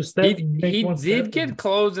 Like you just he did get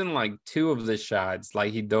close in like 2 of the shots.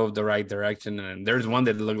 Like he dove the right direction, and there's one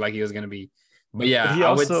that looked like he was gonna be. But yeah,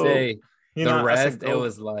 I would say the rest it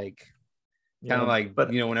was like kind of like,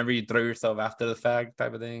 but, you know, whenever you throw yourself after the fact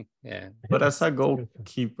type of thing. Yeah. But as a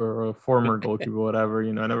goalkeeper or former goalkeeper, whatever,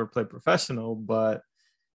 you know, I never played professional, but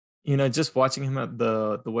you know, just watching him at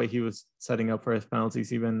the way he was setting up for his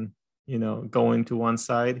penalties, even, you know, going to one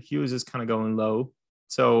side, he was just kind of going low.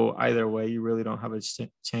 So either way, you really don't have a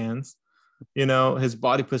chance. You know, his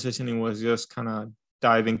body positioning was just kind of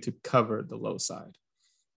diving to cover the low side.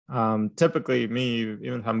 Typically, me,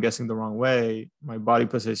 even if I'm guessing the wrong way, my body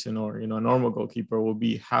position or, a normal goalkeeper will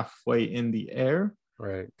be halfway in the air.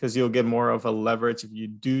 Right. Because you'll get more of a leverage if you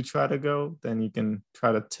do try to go, then you can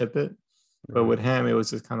try to tip it. But with him, it was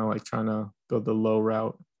just kind of like trying to go the low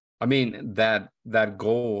route. I mean, that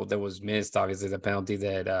goal that was missed, obviously, the penalty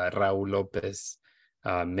that Raul Lopez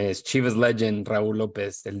missed. Chivas legend Raul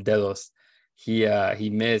Lopez, El Dedos, he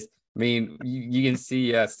missed. I mean, you can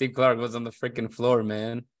see Steve Clark was on the freaking floor,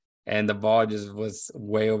 man, and the ball just was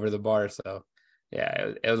way over the bar. So,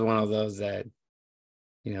 yeah, it was one of those that,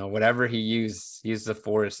 whatever he used the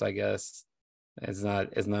force, I guess. It's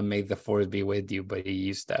not make the force be with you, but he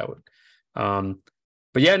used that one.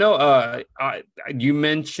 But yeah, no, you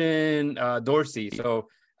mentioned Dorsey. So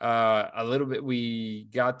a little bit, we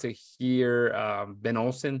got to hear Ben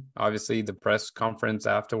Olsen, obviously the press conference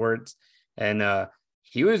afterwards. And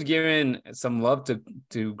he was giving some love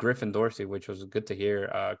to Griffin Dorsey, which was good to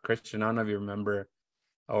hear. Christian, I don't know if you remember,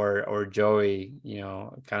 or Joey,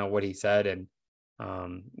 kind of what he said. And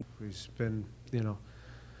he's been,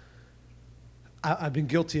 I've been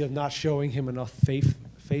guilty of not showing him enough faith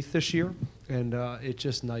this year, and it's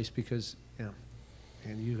just nice because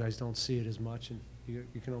and you guys don't see it as much, and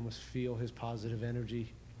you can almost feel his positive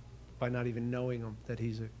energy by not even knowing him, that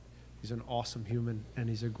he's an awesome human and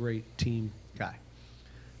he's a great team guy,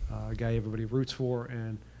 a guy everybody roots for,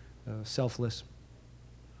 and selfless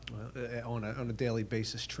on a daily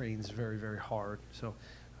basis, trains very, very hard. So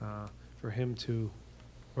for him to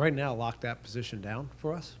right now lock that position down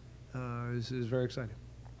for us is very exciting.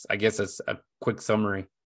 I guess it's a quick summary.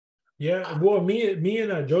 Yeah, well, me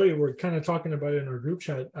and Joey were kind of talking about it in our group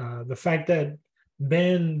chat. The fact that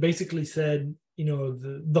Ben basically said,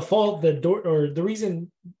 the fault that the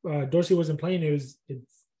reason Dorsey wasn't playing it's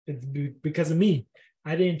because of me.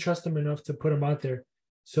 I didn't trust him enough to put him out there.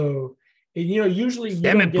 So, usually you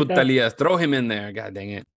don't get that. Throw him in there. God dang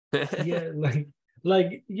it. Yeah,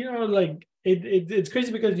 it's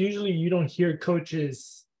crazy because usually you don't hear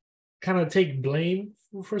coaches kind of take blame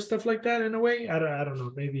for stuff like that in a way. I don't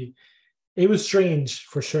know. Maybe it was strange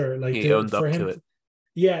for sure. Like he owned up to it.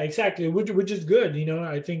 Yeah, exactly. Which is good.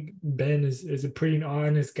 I think Ben is a pretty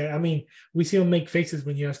honest guy. I mean, we see him make faces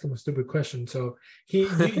when you ask him a stupid question. So he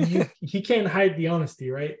can't hide the honesty,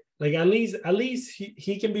 right? Like at least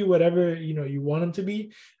he can be whatever you want him to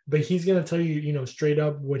be, but he's gonna tell you straight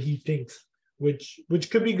up what he thinks, which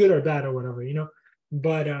could be good or bad or whatever,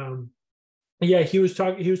 But yeah, he was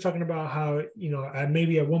talking about how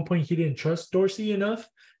maybe at one point he didn't trust Dorsey enough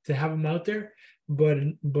to have him out there,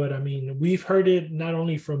 but I mean, we've heard it not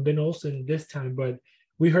only from Ben Olsen this time, but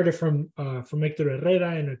we heard it from Hector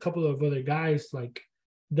Herrera and a couple of other guys like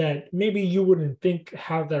that. Maybe you wouldn't think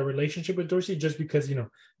have that relationship with Dorsey just because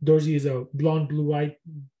Dorsey is a blonde, blue-eyed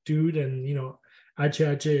dude, and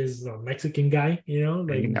HH is a Mexican guy,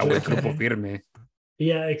 like.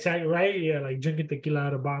 Yeah, exactly. Right. Yeah. Like drinking tequila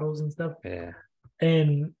out of bottles and stuff. Yeah.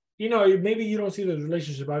 And, maybe you don't see the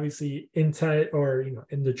relationship, obviously, inside or,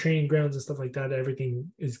 in the training grounds and stuff like that.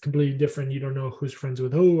 Everything is completely different. You don't know who's friends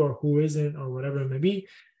with who or who isn't or whatever it may be.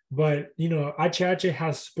 But, HH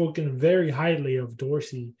has spoken very highly of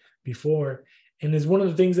Dorsey before. And it's one of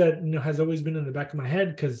the things that, has always been in the back of my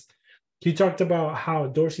head because he talked about how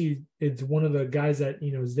Dorsey is one of the guys that,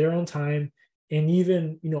 is there on time. And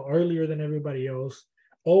even, earlier than everybody else,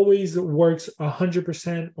 always works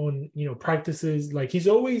 100% on, practices. Like he's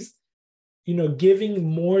always, giving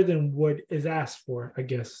more than what is asked for, I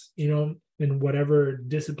guess, in whatever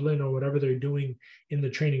discipline or whatever they're doing in the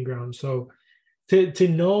training ground. So to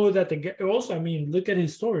know that the guy also, I mean, look at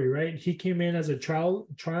his story, right? He came in as a trial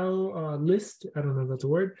list. I don't know if that's a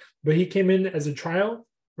word, but he came in as a trial,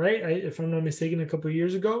 right? If I'm not mistaken, a couple of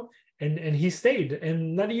years ago. And he stayed,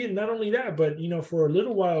 and not only that, but for a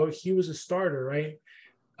little while he was a starter, right?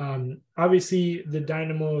 Obviously, the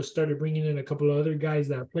Dynamo started bringing in a couple of other guys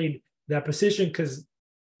that played that position because,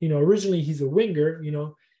 originally he's a winger,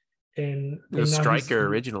 and a striker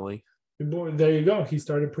originally. There you go. He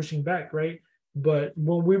started pushing back, right? But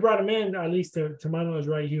when we brought him in, at least to my knowledge,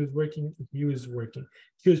 right, he was working. He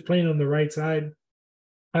was playing on the right side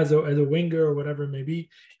as a winger or whatever it may be.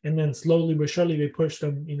 And then slowly but surely they pushed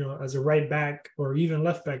him, as a right back or even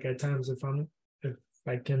left back at times, if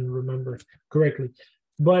I can remember correctly.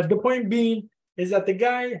 But the point being is that the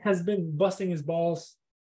guy has been busting his balls.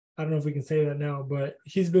 I don't know if we can say that now, but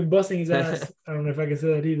he's been busting his ass. I don't know if I can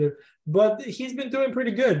say that either. But he's been doing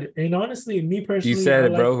pretty good. And honestly, me personally, you said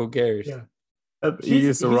it, bro. Who cares? Yeah. You used the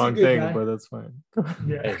he's a wrong good thing, guy. but that's fine.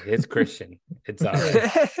 Yeah. Hey, it's Christian. It's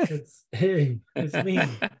It's me.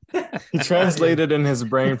 He translated in his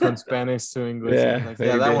brain from Spanish to English. Yeah, And like, he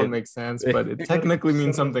yeah, that one did. makes sense, but it technically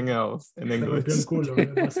means something else in Se English. rompió el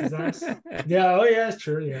culo. Bust his ass. Yeah. Oh yeah, it's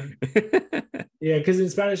true. Yeah. Yeah, because in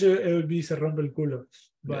Spanish it would be se rompe el culo,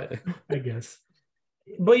 but I guess.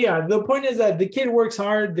 But yeah, the point is that the kid works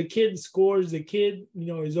hard. The kid scores. The kid,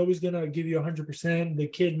 is always gonna give you 100%. The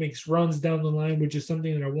kid makes runs down the line, which is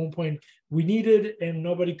something that at one point we needed and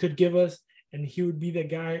nobody could give us. And he would be the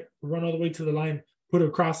guy run all the way to the line, put a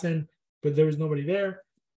cross in, but there was nobody there.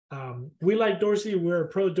 We like Dorsey. We're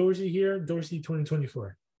pro Dorsey here. Dorsey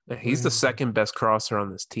 2024. He's the second best crosser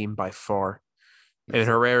on this team by far. And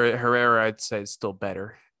Herrera, I'd say, is still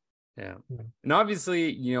better. Yeah. And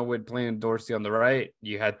obviously, with playing Dorsey on the right,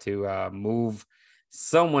 you had to move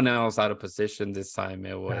someone else out of position. This time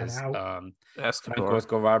it was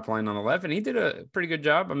Escobar playing on the left, and he did a pretty good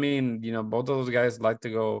job. I mean, both of those guys like to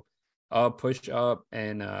go up, push up,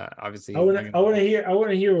 and obviously I want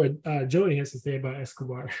to hear what Joey has to say about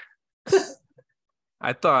Escobar.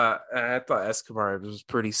 I thought Escobar was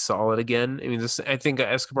pretty solid again. I mean, I think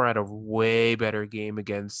Escobar had a way better game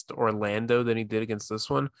against Orlando than he did against this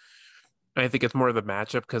one. I think it's more of the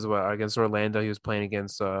matchup because against Orlando he was playing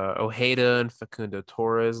against Ojeda and Facundo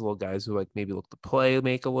Torres, little guys who maybe look to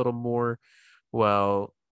make a little more.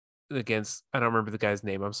 Well, against I don't remember the guy's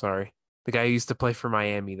name. I'm sorry, the guy who used to play for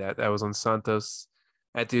Miami that was on Santos.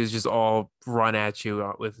 That dude's just all run at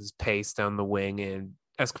you with his pace down the wing, and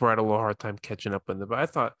Escobar had a little hard time catching up with them. But I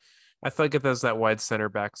thought if there's that wide center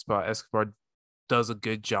back spot, Escobar does a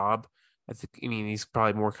good job. He's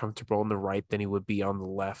probably more comfortable on the right than he would be on the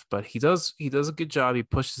left, but he does a good job. He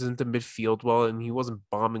pushes into midfield well, and he wasn't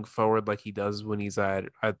bombing forward like he does when he's at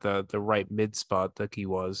the right mid spot like he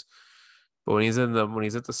was. But when he's at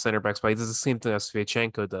the center back spot, he does the same thing as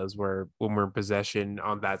Sviatchenko does, where when we're in possession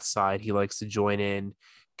on that side, he likes to join in,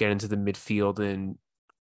 get into the midfield, and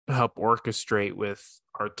help orchestrate with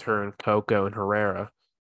Artur and Coco and Herrera.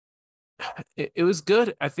 It was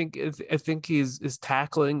good. I think his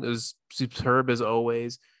tackling is superb as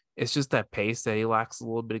always. It's just that pace that he lacks a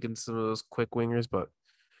little bit against some of those quick wingers. But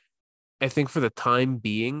I think for the time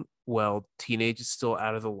being, while Teenage is still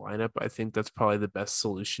out of the lineup, I think that's probably the best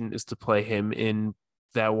solution is to play him in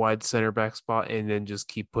that wide center back spot and then just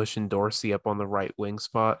keep pushing Dorsey up on the right wing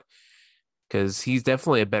spot because he's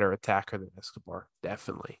definitely a better attacker than Escobar.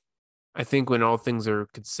 Definitely. I think when all things are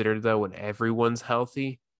considered, though, when everyone's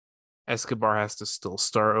healthy, Escobar has to still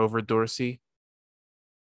start over Dorsey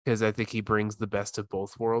because I think he brings the best of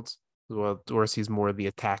both worlds. Well, Dorsey's more the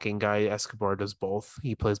attacking guy. Escobar does both.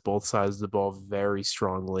 He plays both sides of the ball very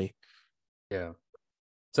strongly. Yeah.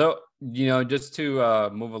 So, just to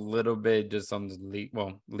move a little bit just on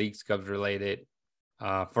the Leagues Cup related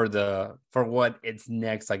for what it's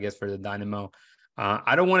next, I guess, for the Dynamo.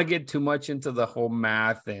 I don't want to get too much into the whole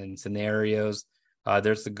math and scenarios.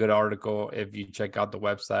 There's a good article if you check out the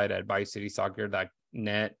website at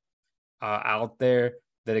BayouCitySoccer.net out there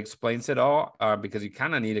that explains it all because you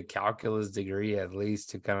kind of need a calculus degree at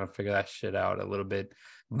least to kind of figure that shit out a little bit.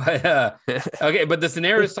 But okay, but the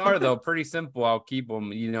scenarios are though pretty simple. I'll keep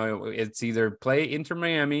them. It's either play Inter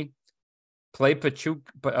Miami, play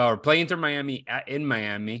Pachuca, or play Inter Miami in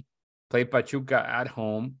Miami, play Pachuca at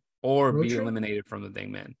home, or be eliminated from the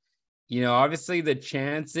thing, man. Obviously the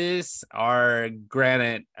chances are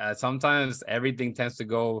granted. Sometimes everything tends to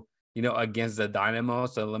go, against the Dynamo.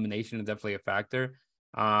 So elimination is definitely a factor.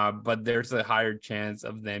 But there's a higher chance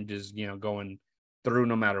of them just, going through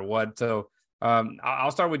no matter what. So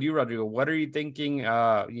I'll start with you, Rodrigo. What are you thinking,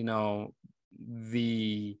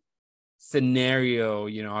 the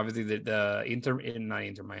scenario, obviously not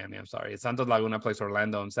Inter Miami, I'm sorry. Santos Laguna plays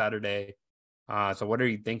Orlando on Saturday. So what are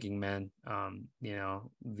you thinking, man?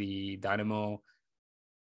 The Dynamo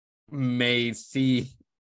may see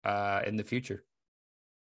in the future.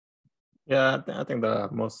 Yeah, I think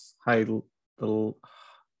the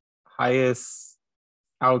highest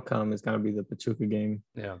outcome is gonna be the Pachuca game.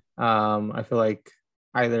 Yeah. I feel like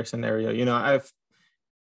either scenario,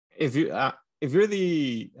 if you're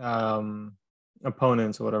the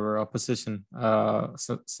opponents or whatever opposition,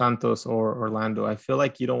 Santos or Orlando, I feel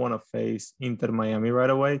like you don't want to face Inter Miami right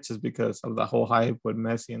away just because of the whole hype with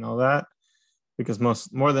Messi and all that, because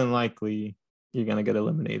more than likely you're gonna get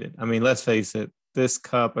eliminated. I mean, let's face it, this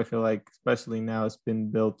cup, I feel like especially now, it's been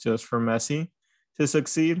built just for Messi to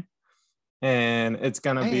succeed, and it's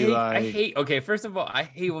gonna okay, first of all, I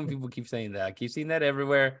hate when people keep saying that. I keep seeing that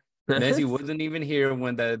everywhere. Messi wasn't even here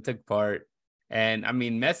when that took part. And I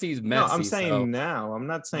mean, Messi's Messi. No, I'm saying now. I'm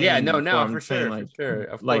not saying. Yeah, no, I'm for sure.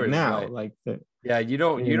 Of like course, now, but... like Yeah, you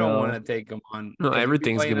don't want to take them on. No, If you be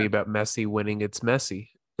everything's playing gonna be a- about Messi winning. It's Messi.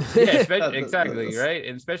 yeah, especially That- exactly that's- right,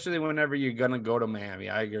 and especially whenever you're gonna go to Miami.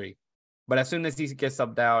 I agree. But as soon as he gets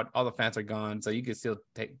subbed out, all the fans are gone, so you can still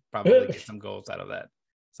probably get some goals out of that.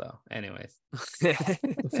 So, anyways,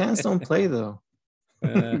 The fans don't play though.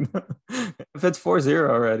 uh, If it's 4-0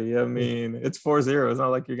 already, I mean, it's 4-0. It's not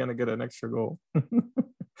like you're gonna get an extra goal.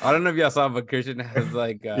 I don't know if y'all saw, but Christian has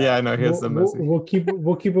like Yeah, I know. Here's the Messi. We'll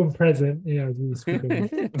keep him present. Yeah, as we speak of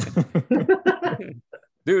it.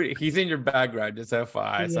 Dude, he's in your background, just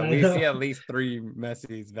FYI. So Yeah, I we know. see at least 3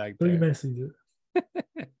 Messis back Three there. messages.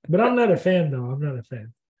 But I'm not a fan, though. I'm not a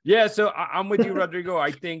fan. Yeah, so I'm with you, Rodrigo.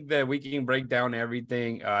 I think that we can break down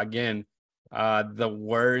everything. Again, the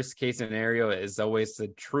worst case scenario is always the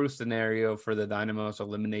true scenario for the Dynamo. So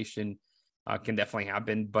elimination can definitely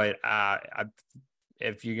happen. But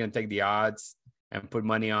if you're going to take the odds and put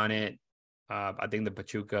money on it, I think the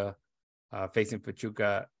Pachuca, facing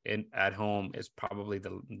Pachuca at home is probably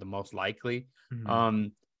the most likely.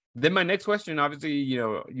 Then my next question, obviously,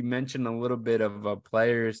 you mentioned a little bit of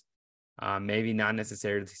players, maybe not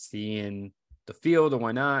necessarily seeing the field or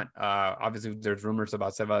why not. Obviously, there's rumors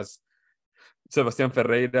about Sebastian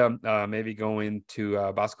Ferreira maybe going to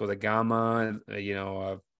Vasco da Gama.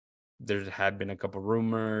 There had been a couple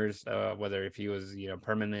rumors whether if he was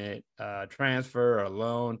permanent transfer or a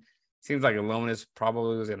loan. Seems like a loan is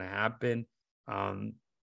probably was going to happen.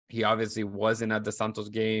 He obviously wasn't at the Santos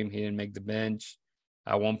game. He didn't make the bench.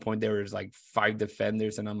 At one point, there was like 5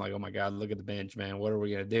 defenders, and I'm like, oh my God, look at the bench, man. What are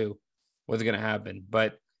we gonna do? What's gonna happen?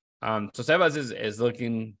 But so Sebas is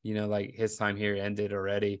looking, like his time here ended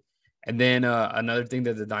already. And then another thing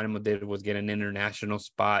that the Dynamo did was get an international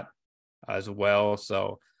spot as well.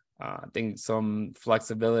 So I think some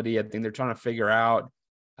flexibility. I think they're trying to figure out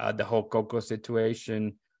the whole Coco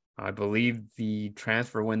situation. I believe the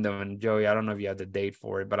transfer window, and Joey, I don't know if you have the date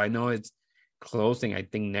for it, but I know it's closing, I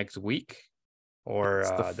think, next week or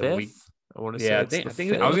It's the week. 5th. I want to Yeah, say I it's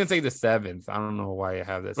think the I was gonna 5th. say the 7th. I don't know why I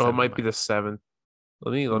have this. Oh, it might be the 7th.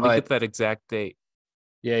 Let me But- get that exact date.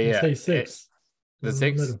 Yeah, Let's yeah. say 6. The In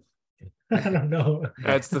 6th. middle. I don't know.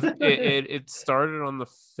 It's it started on the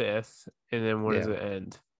 5th, and then when does Yeah. it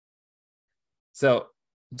end? So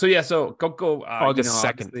yeah. So Coco, August 2nd.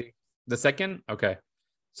 obviously the 2nd. Okay.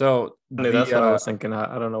 So That's what I was thinking.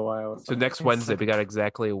 I don't know why I was. So next Wednesday, we got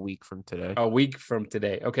exactly a week from today. a week from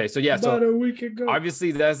today. Okay. So yeah. About So a week ago.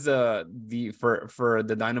 obviously that's the for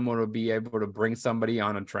the Dynamo to be able to bring somebody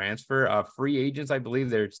on a transfer. Free agents, I believe,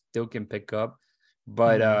 they still can pick up.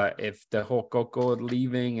 But if the whole Coco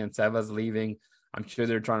leaving and Seva's leaving, I'm sure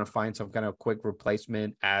they're trying to find some kind of quick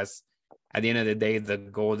replacement. As at the end of the day, the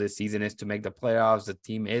goal this season is to make the playoffs. The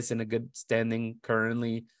team is in a good standing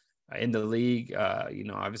currently in the league.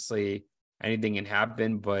 Obviously anything can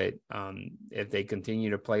happen, but if they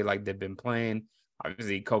continue to play like they've been playing,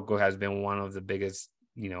 obviously Coco has been one of the biggest,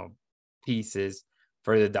 pieces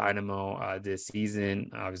for the Dynamo this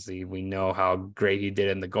season. Obviously, we know how great he did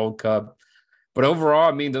in the Gold Cup. But overall,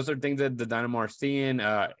 I mean, those are things that the Dynamo are seeing.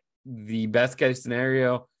 The best case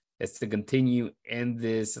scenario is to continue in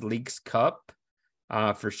this Leagues Cup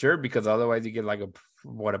for sure, because otherwise you get like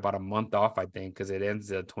about a month off, I think, because it ends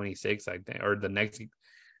the 26th, I think, or the next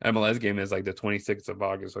MLS game is like the 26th of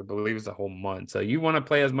August. So I believe it's a whole month. So you want to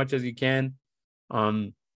play as much as you can.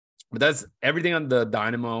 But that's everything on the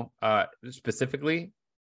Dynamo specifically.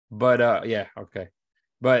 But yeah, okay.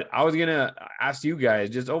 But I was gonna ask you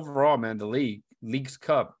guys, just overall, man, the Leagues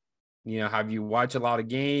Cup. Have you watched a lot of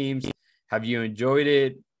games? Have you enjoyed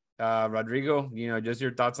it, Rodrigo? Just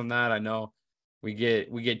your thoughts on that. I know we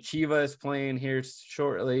get Chivas playing here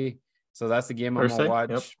shortly, so that's the game I'm gonna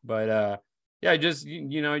watch. Yep. But yeah, just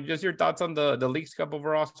just your thoughts on the Leagues Cup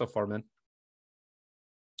overall so far, man.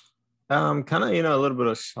 Kind of, a little bit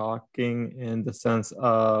of shocking in the sense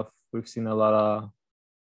of we've seen a lot of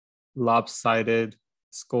lopsided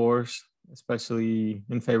scores, especially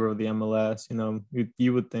in favor of the MLS.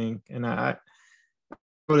 You would think, and I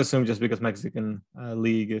would assume just because Mexican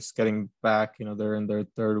league is getting back, they're in their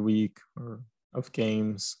 3rd week of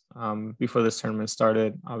games before this tournament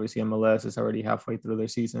started. Obviously, MLS is already halfway through their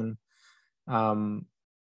season. But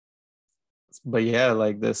yeah,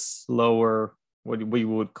 like this lower, what we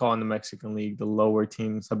would call in the Mexican league, the lower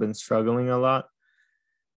teams have been struggling a lot.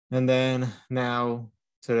 And then now,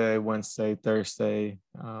 today, Wednesday, Thursday,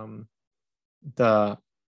 the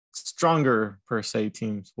stronger per se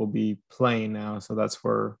teams will be playing now. So that's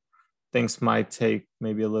where things might take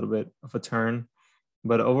maybe a little bit of a turn.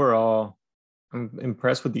 But overall, I'm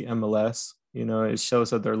impressed with the MLS. It shows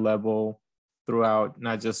that they're level throughout,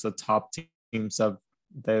 not just the top teams have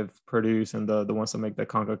they've produced and the ones that make the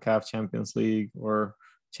CONCACAF Champions League or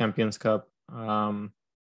Champions Cup.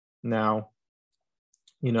 Now,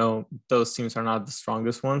 those teams are not the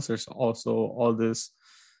strongest ones. There's also all these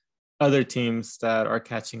other teams that are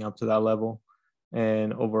catching up to that level.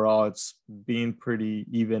 And overall, it's being pretty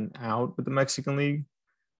even out with the Mexican League.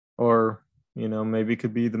 Or, maybe it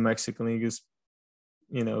could be the Mexican League is,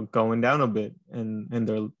 going down a bit in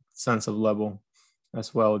their sense of level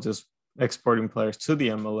as well, just exporting players to the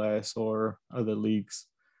MLS or other leagues.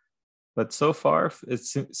 But so far, it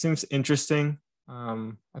seems interesting.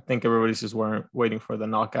 I think everybody's just waiting for the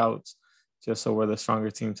knockouts, just so where the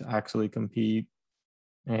stronger teams actually compete,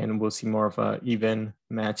 and we'll see more of even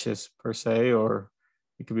matches per se, or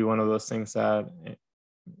it could be one of those things that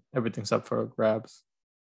everything's up for grabs.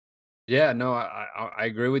 Yeah, no, I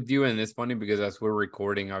agree with you, and it's funny because as we're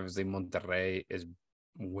recording, obviously Monterrey is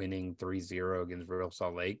winning 3-0 against Real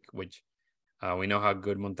Salt Lake, which we know how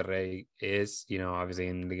good Monterrey is, obviously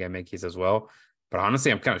in Liga MX as well. But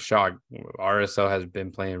honestly, I'm kind of shocked. RSL has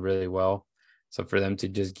been playing really well. So for them to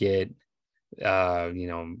just get,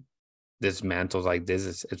 dismantles like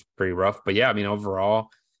this, it's pretty rough. But yeah, I mean, overall,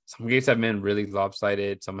 some games have been really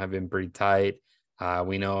lopsided. Some have been pretty tight.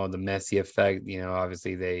 We know the Messi effect,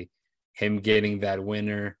 obviously him getting that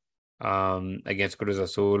winner against Cruz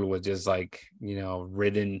Azul was just like,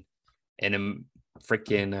 written in a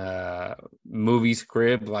freaking movie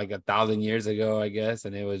script like 1,000 years ago, I guess.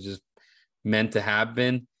 And it was just meant to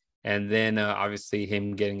happen. And then obviously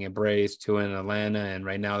him getting a brace to in Atlanta. And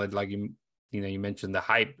right now, like you mentioned, the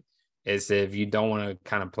hype is if you don't want to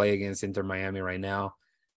kind of play against Inter Miami right now.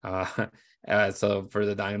 So for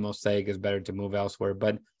the Dynamo's sake, it's better to move elsewhere.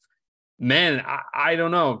 But man, I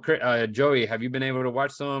don't know. Joey, have you been able to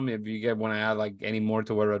watch some? If you want to add like any more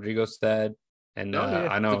to what Rodrigo said. And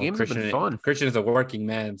I know the games have been fun. Christian is a working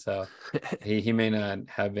man, so he may not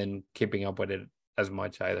have been keeping up with it as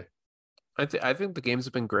much either. I think the games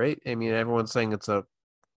have been great. I mean, everyone's saying it's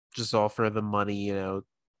just all for the money, or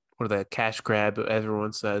the cash grab,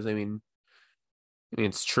 everyone says. I mean,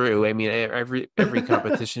 it's true. I mean, every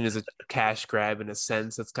competition is a cash grab in a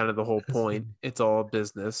sense. That's kind of the whole point. It's all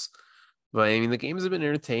business. But I mean, the games have been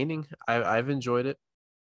entertaining. I've enjoyed it.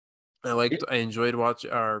 I enjoyed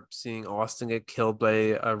seeing Austin get killed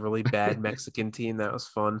by a really bad Mexican team. That was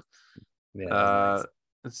fun. Yeah, nice.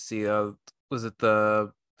 Let's see. Was it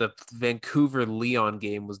the Vancouver Leon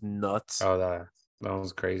game was nuts? Oh, that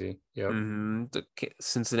was crazy. Yep. Mm-hmm. The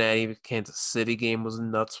Cincinnati Kansas City game was a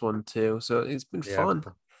nuts one too. So it's been fun.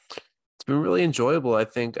 It's been really enjoyable. I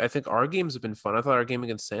think our games have been fun. I thought our game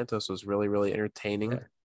against Santos was really, really entertaining. Yeah.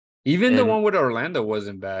 Even the one with Orlando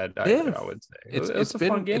wasn't bad. I would say it's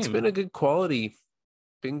been a fun game. It's been a good quality,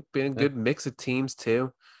 been a good mix of teams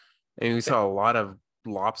too. And we saw a lot of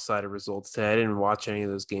lopsided results today. I didn't watch any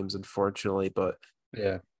of those games, unfortunately, but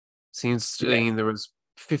seems there was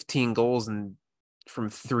 15 goals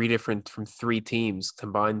from three teams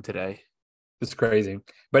combined today. It's crazy.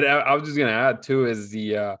 But I was just gonna add too is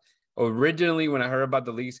the originally when I heard about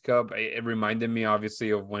the Leagues Cup, it reminded me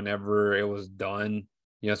obviously of whenever it was done.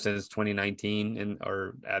 Since 2019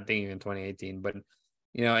 or I think even 2018, but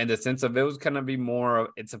in the sense of it was kind of be more.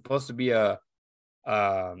 It's supposed to be a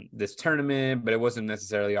this tournament, but it wasn't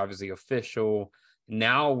necessarily obviously official.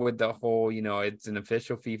 Now with the whole, it's an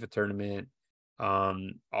official FIFA tournament.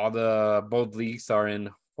 Both leagues are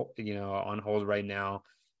in, on hold right now,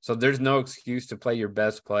 so there's no excuse to play your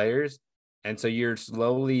best players, and so you're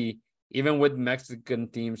slowly, even with Mexican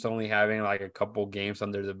teams only having like a couple games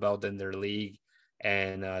under the belt in their league.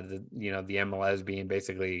 And the MLS being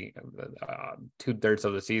basically 2/3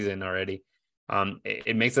 of the season already,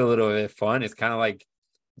 it makes it a little bit fun. It's kind of like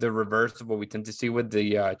the reverse of what we tend to see with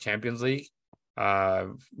the Champions League,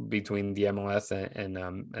 between the MLS and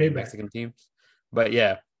the Mexican teams. But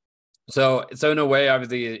yeah, so in a way,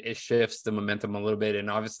 obviously, it shifts the momentum a little bit,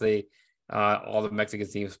 and obviously, all the Mexican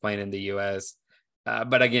teams playing in the US.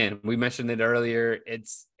 But again, we mentioned it earlier.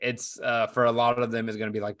 It's for a lot of them is going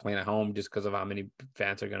to be like playing at home just because of how many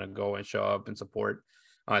fans are going to go and show up and support,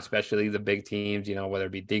 especially the big teams. Whether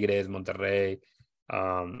it be Tigres, Monterrey,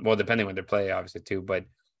 well, depending when they play, obviously too. But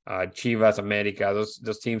Chivas, America,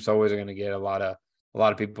 those teams always are going to get a lot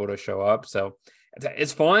of people to show up. So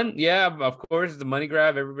it's fun. Yeah, of course, it's a money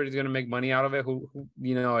grab. Everybody's going to make money out of it.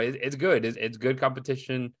 It's good. It's good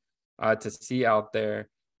competition to see out there.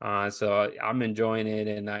 So I'm enjoying it.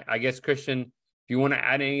 And I guess, Christian, if you want to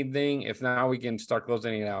add anything, if not, we can start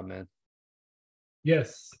closing it out, man.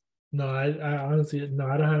 Yes. No, I honestly, no,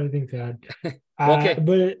 I don't have anything to add. Okay.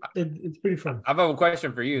 But it's pretty fun. I have a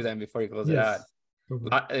question for you then before you close it out.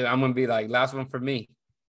 I'm going to be like, last one for me.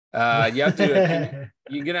 You have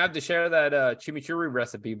you're gonna have to share that chimichurri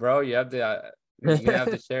recipe, bro. You're gonna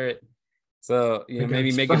have to share it. So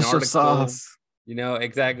maybe make an Special article. sauce.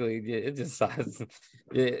 Exactly. It's just sauce.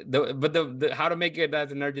 But the how to make it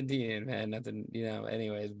as an Argentinian, man. Nothing,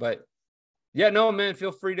 anyways. But yeah, no, man.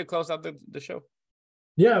 Feel free to close out the show.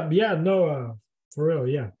 Yeah, no, for real,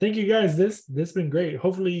 yeah. Thank you guys. This been great.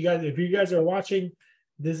 Hopefully, you guys, if you guys are watching,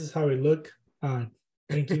 this is how we look.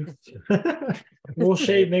 Thank you. We'll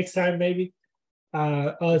shave next time, maybe.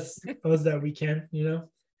 Us that we can,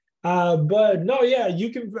 But no, yeah, you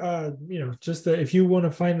can, just if you want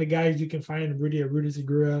to find the guys, you can find Rudy at Rudy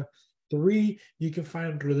Segura 3. You can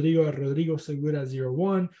find Rodrigo at Rodrigo Segura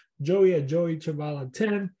 01, Joey at Joey Chavala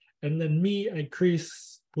 10, and then me at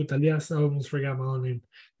Chris Putalias. I almost forgot my own name.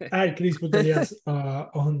 At Chris Putalias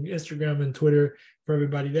on Instagram and Twitter for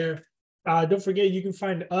everybody there. Don't forget, you can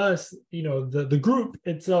find us, the group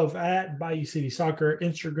itself at Bayou City Soccer,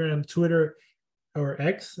 Instagram, Twitter, or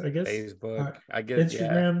X, I guess. Facebook, I guess.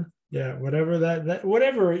 Instagram, yeah,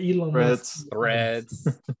 whatever Elon Musk. Threads.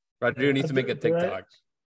 Rodrigo needs to make a TikTok.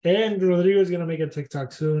 And Rodrigo's gonna make a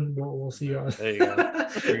TikTok soon. We'll see y'all. There you go.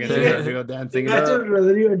 We're gonna see Rodrigo dancing. Imagine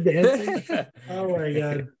Rodrigo dancing. Oh my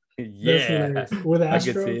god. Yeah, with I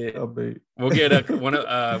Astro. can see it. We'll get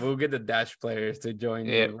we'll get the Dash players to join.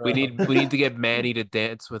 Yeah, we need to get Manny to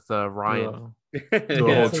dance with Ryan. Do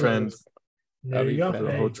a whole trend. There you go. Do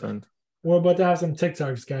a whole trend. We're about to have some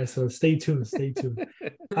TikToks, guys, so stay tuned.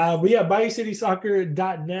 But yeah,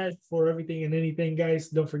 BayouCitySoccer.net for everything and anything, guys.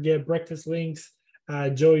 Don't forget breakfast links.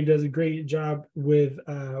 Joey does a great job with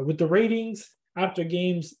the ratings after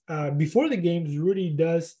games. Before the games, Rudy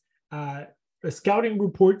does scouting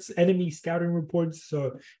reports, enemy scouting reports,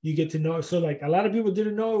 so you get to know. So like a lot of people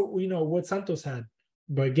didn't know, what Santos had,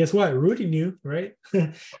 but guess what? Rudy knew, right?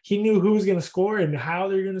 He knew who was going to score and how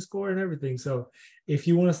they're going to score and everything. So if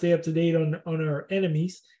you want to stay up to date on our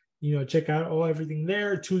enemies, check out everything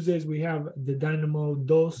there. Tuesdays we have the Dynamo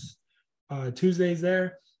Dos Tuesdays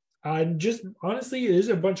there. Just honestly, there's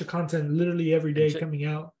a bunch of content literally every day coming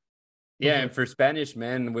out. Yeah, and for Spanish,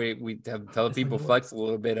 man, we tell people flex a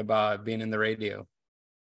little bit about being in the radio.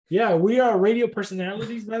 Yeah, we are radio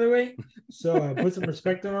personalities, by the way. So put some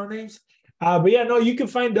respect on our names. But yeah, no, you can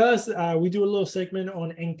find us. We do a little segment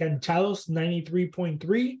on Encanchados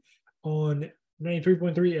 93.3 on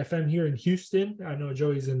 93.3 FM here in Houston. I know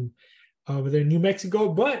Joey's over there in New Mexico.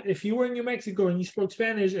 But if you were in New Mexico and you spoke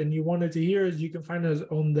Spanish and you wanted to hear us, you can find us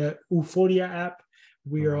on the Euforia app.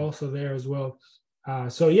 We are also there as well.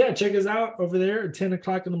 So yeah, check us out over there at 10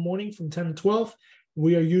 o'clock in the morning from 10 to 12.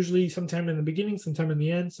 We are usually sometime in the beginning, sometime in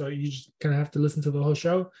the end. So you just kind of have to listen to the whole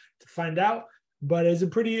show to find out. But it's a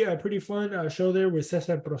pretty fun show there with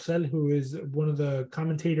Cesar Procel, who is one of the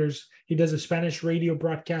commentators. He does a Spanish radio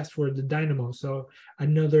broadcast for the Dynamo. So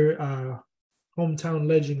another hometown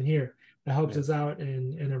legend here that helps us out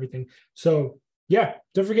and everything. So yeah,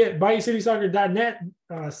 don't forget BayouCitySoccer.net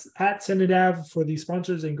at Senate Ave for the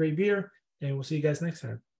sponsors and great beer. And we'll see you guys next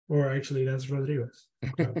time. Or actually, that's Rodrigo's.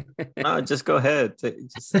 No, just go ahead.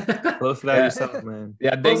 Just close it out yourself, man.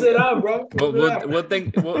 Yeah, close it out, bro. We'll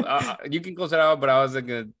think. You can close it out, but I was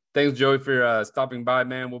gonna thanks Joey for stopping by,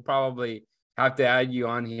 man. We'll probably have to add you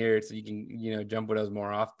on here so you can jump with us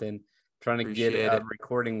more often. Trying to get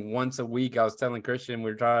recording once a week. I was telling Christian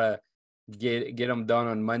we're trying to get them done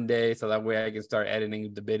on Monday so that way I can start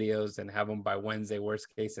editing the videos and have them by Wednesday, worst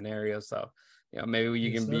case scenario. So maybe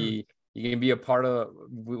you can be. You can be a part of.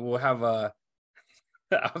 We'll have a.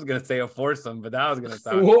 I was gonna say a foursome, but that was gonna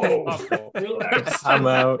sound awful. I'm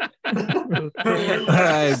out. All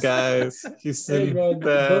right, guys. Houston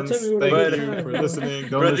fans, thank you for listening.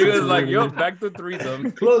 Rodrigo's like, yo, back to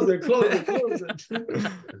threesome. Close it.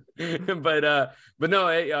 But no,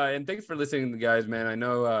 and thanks for listening, guys, man. I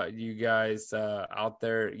know you guys out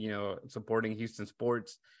there, supporting Houston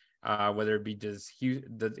sports, whether it be just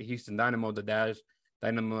the Houston Dynamo, the Dash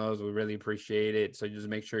Dynamos, we really appreciate it. So just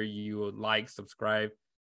make sure you like, subscribe,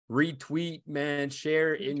 retweet, man,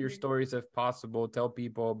 share in your stories if possible. Tell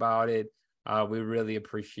people about it. We really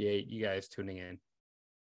appreciate you guys tuning in.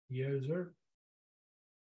 Yes, sir.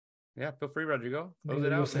 Yeah, feel free, Rodrigo. Close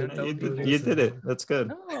it out, man. You did it. That's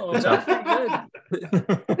good. Oh, that's pretty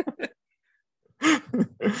good.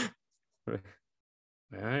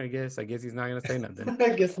 I guess he's not gonna say nothing.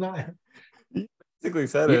 I guess not. Basically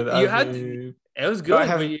said it. It was good,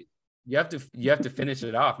 but you have to finish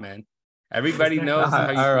it off, man. Everybody knows how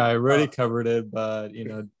you all right, already covered it, but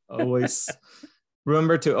always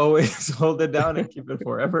remember to always hold it down and keep it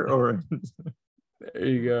forever orange. There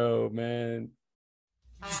you go, man.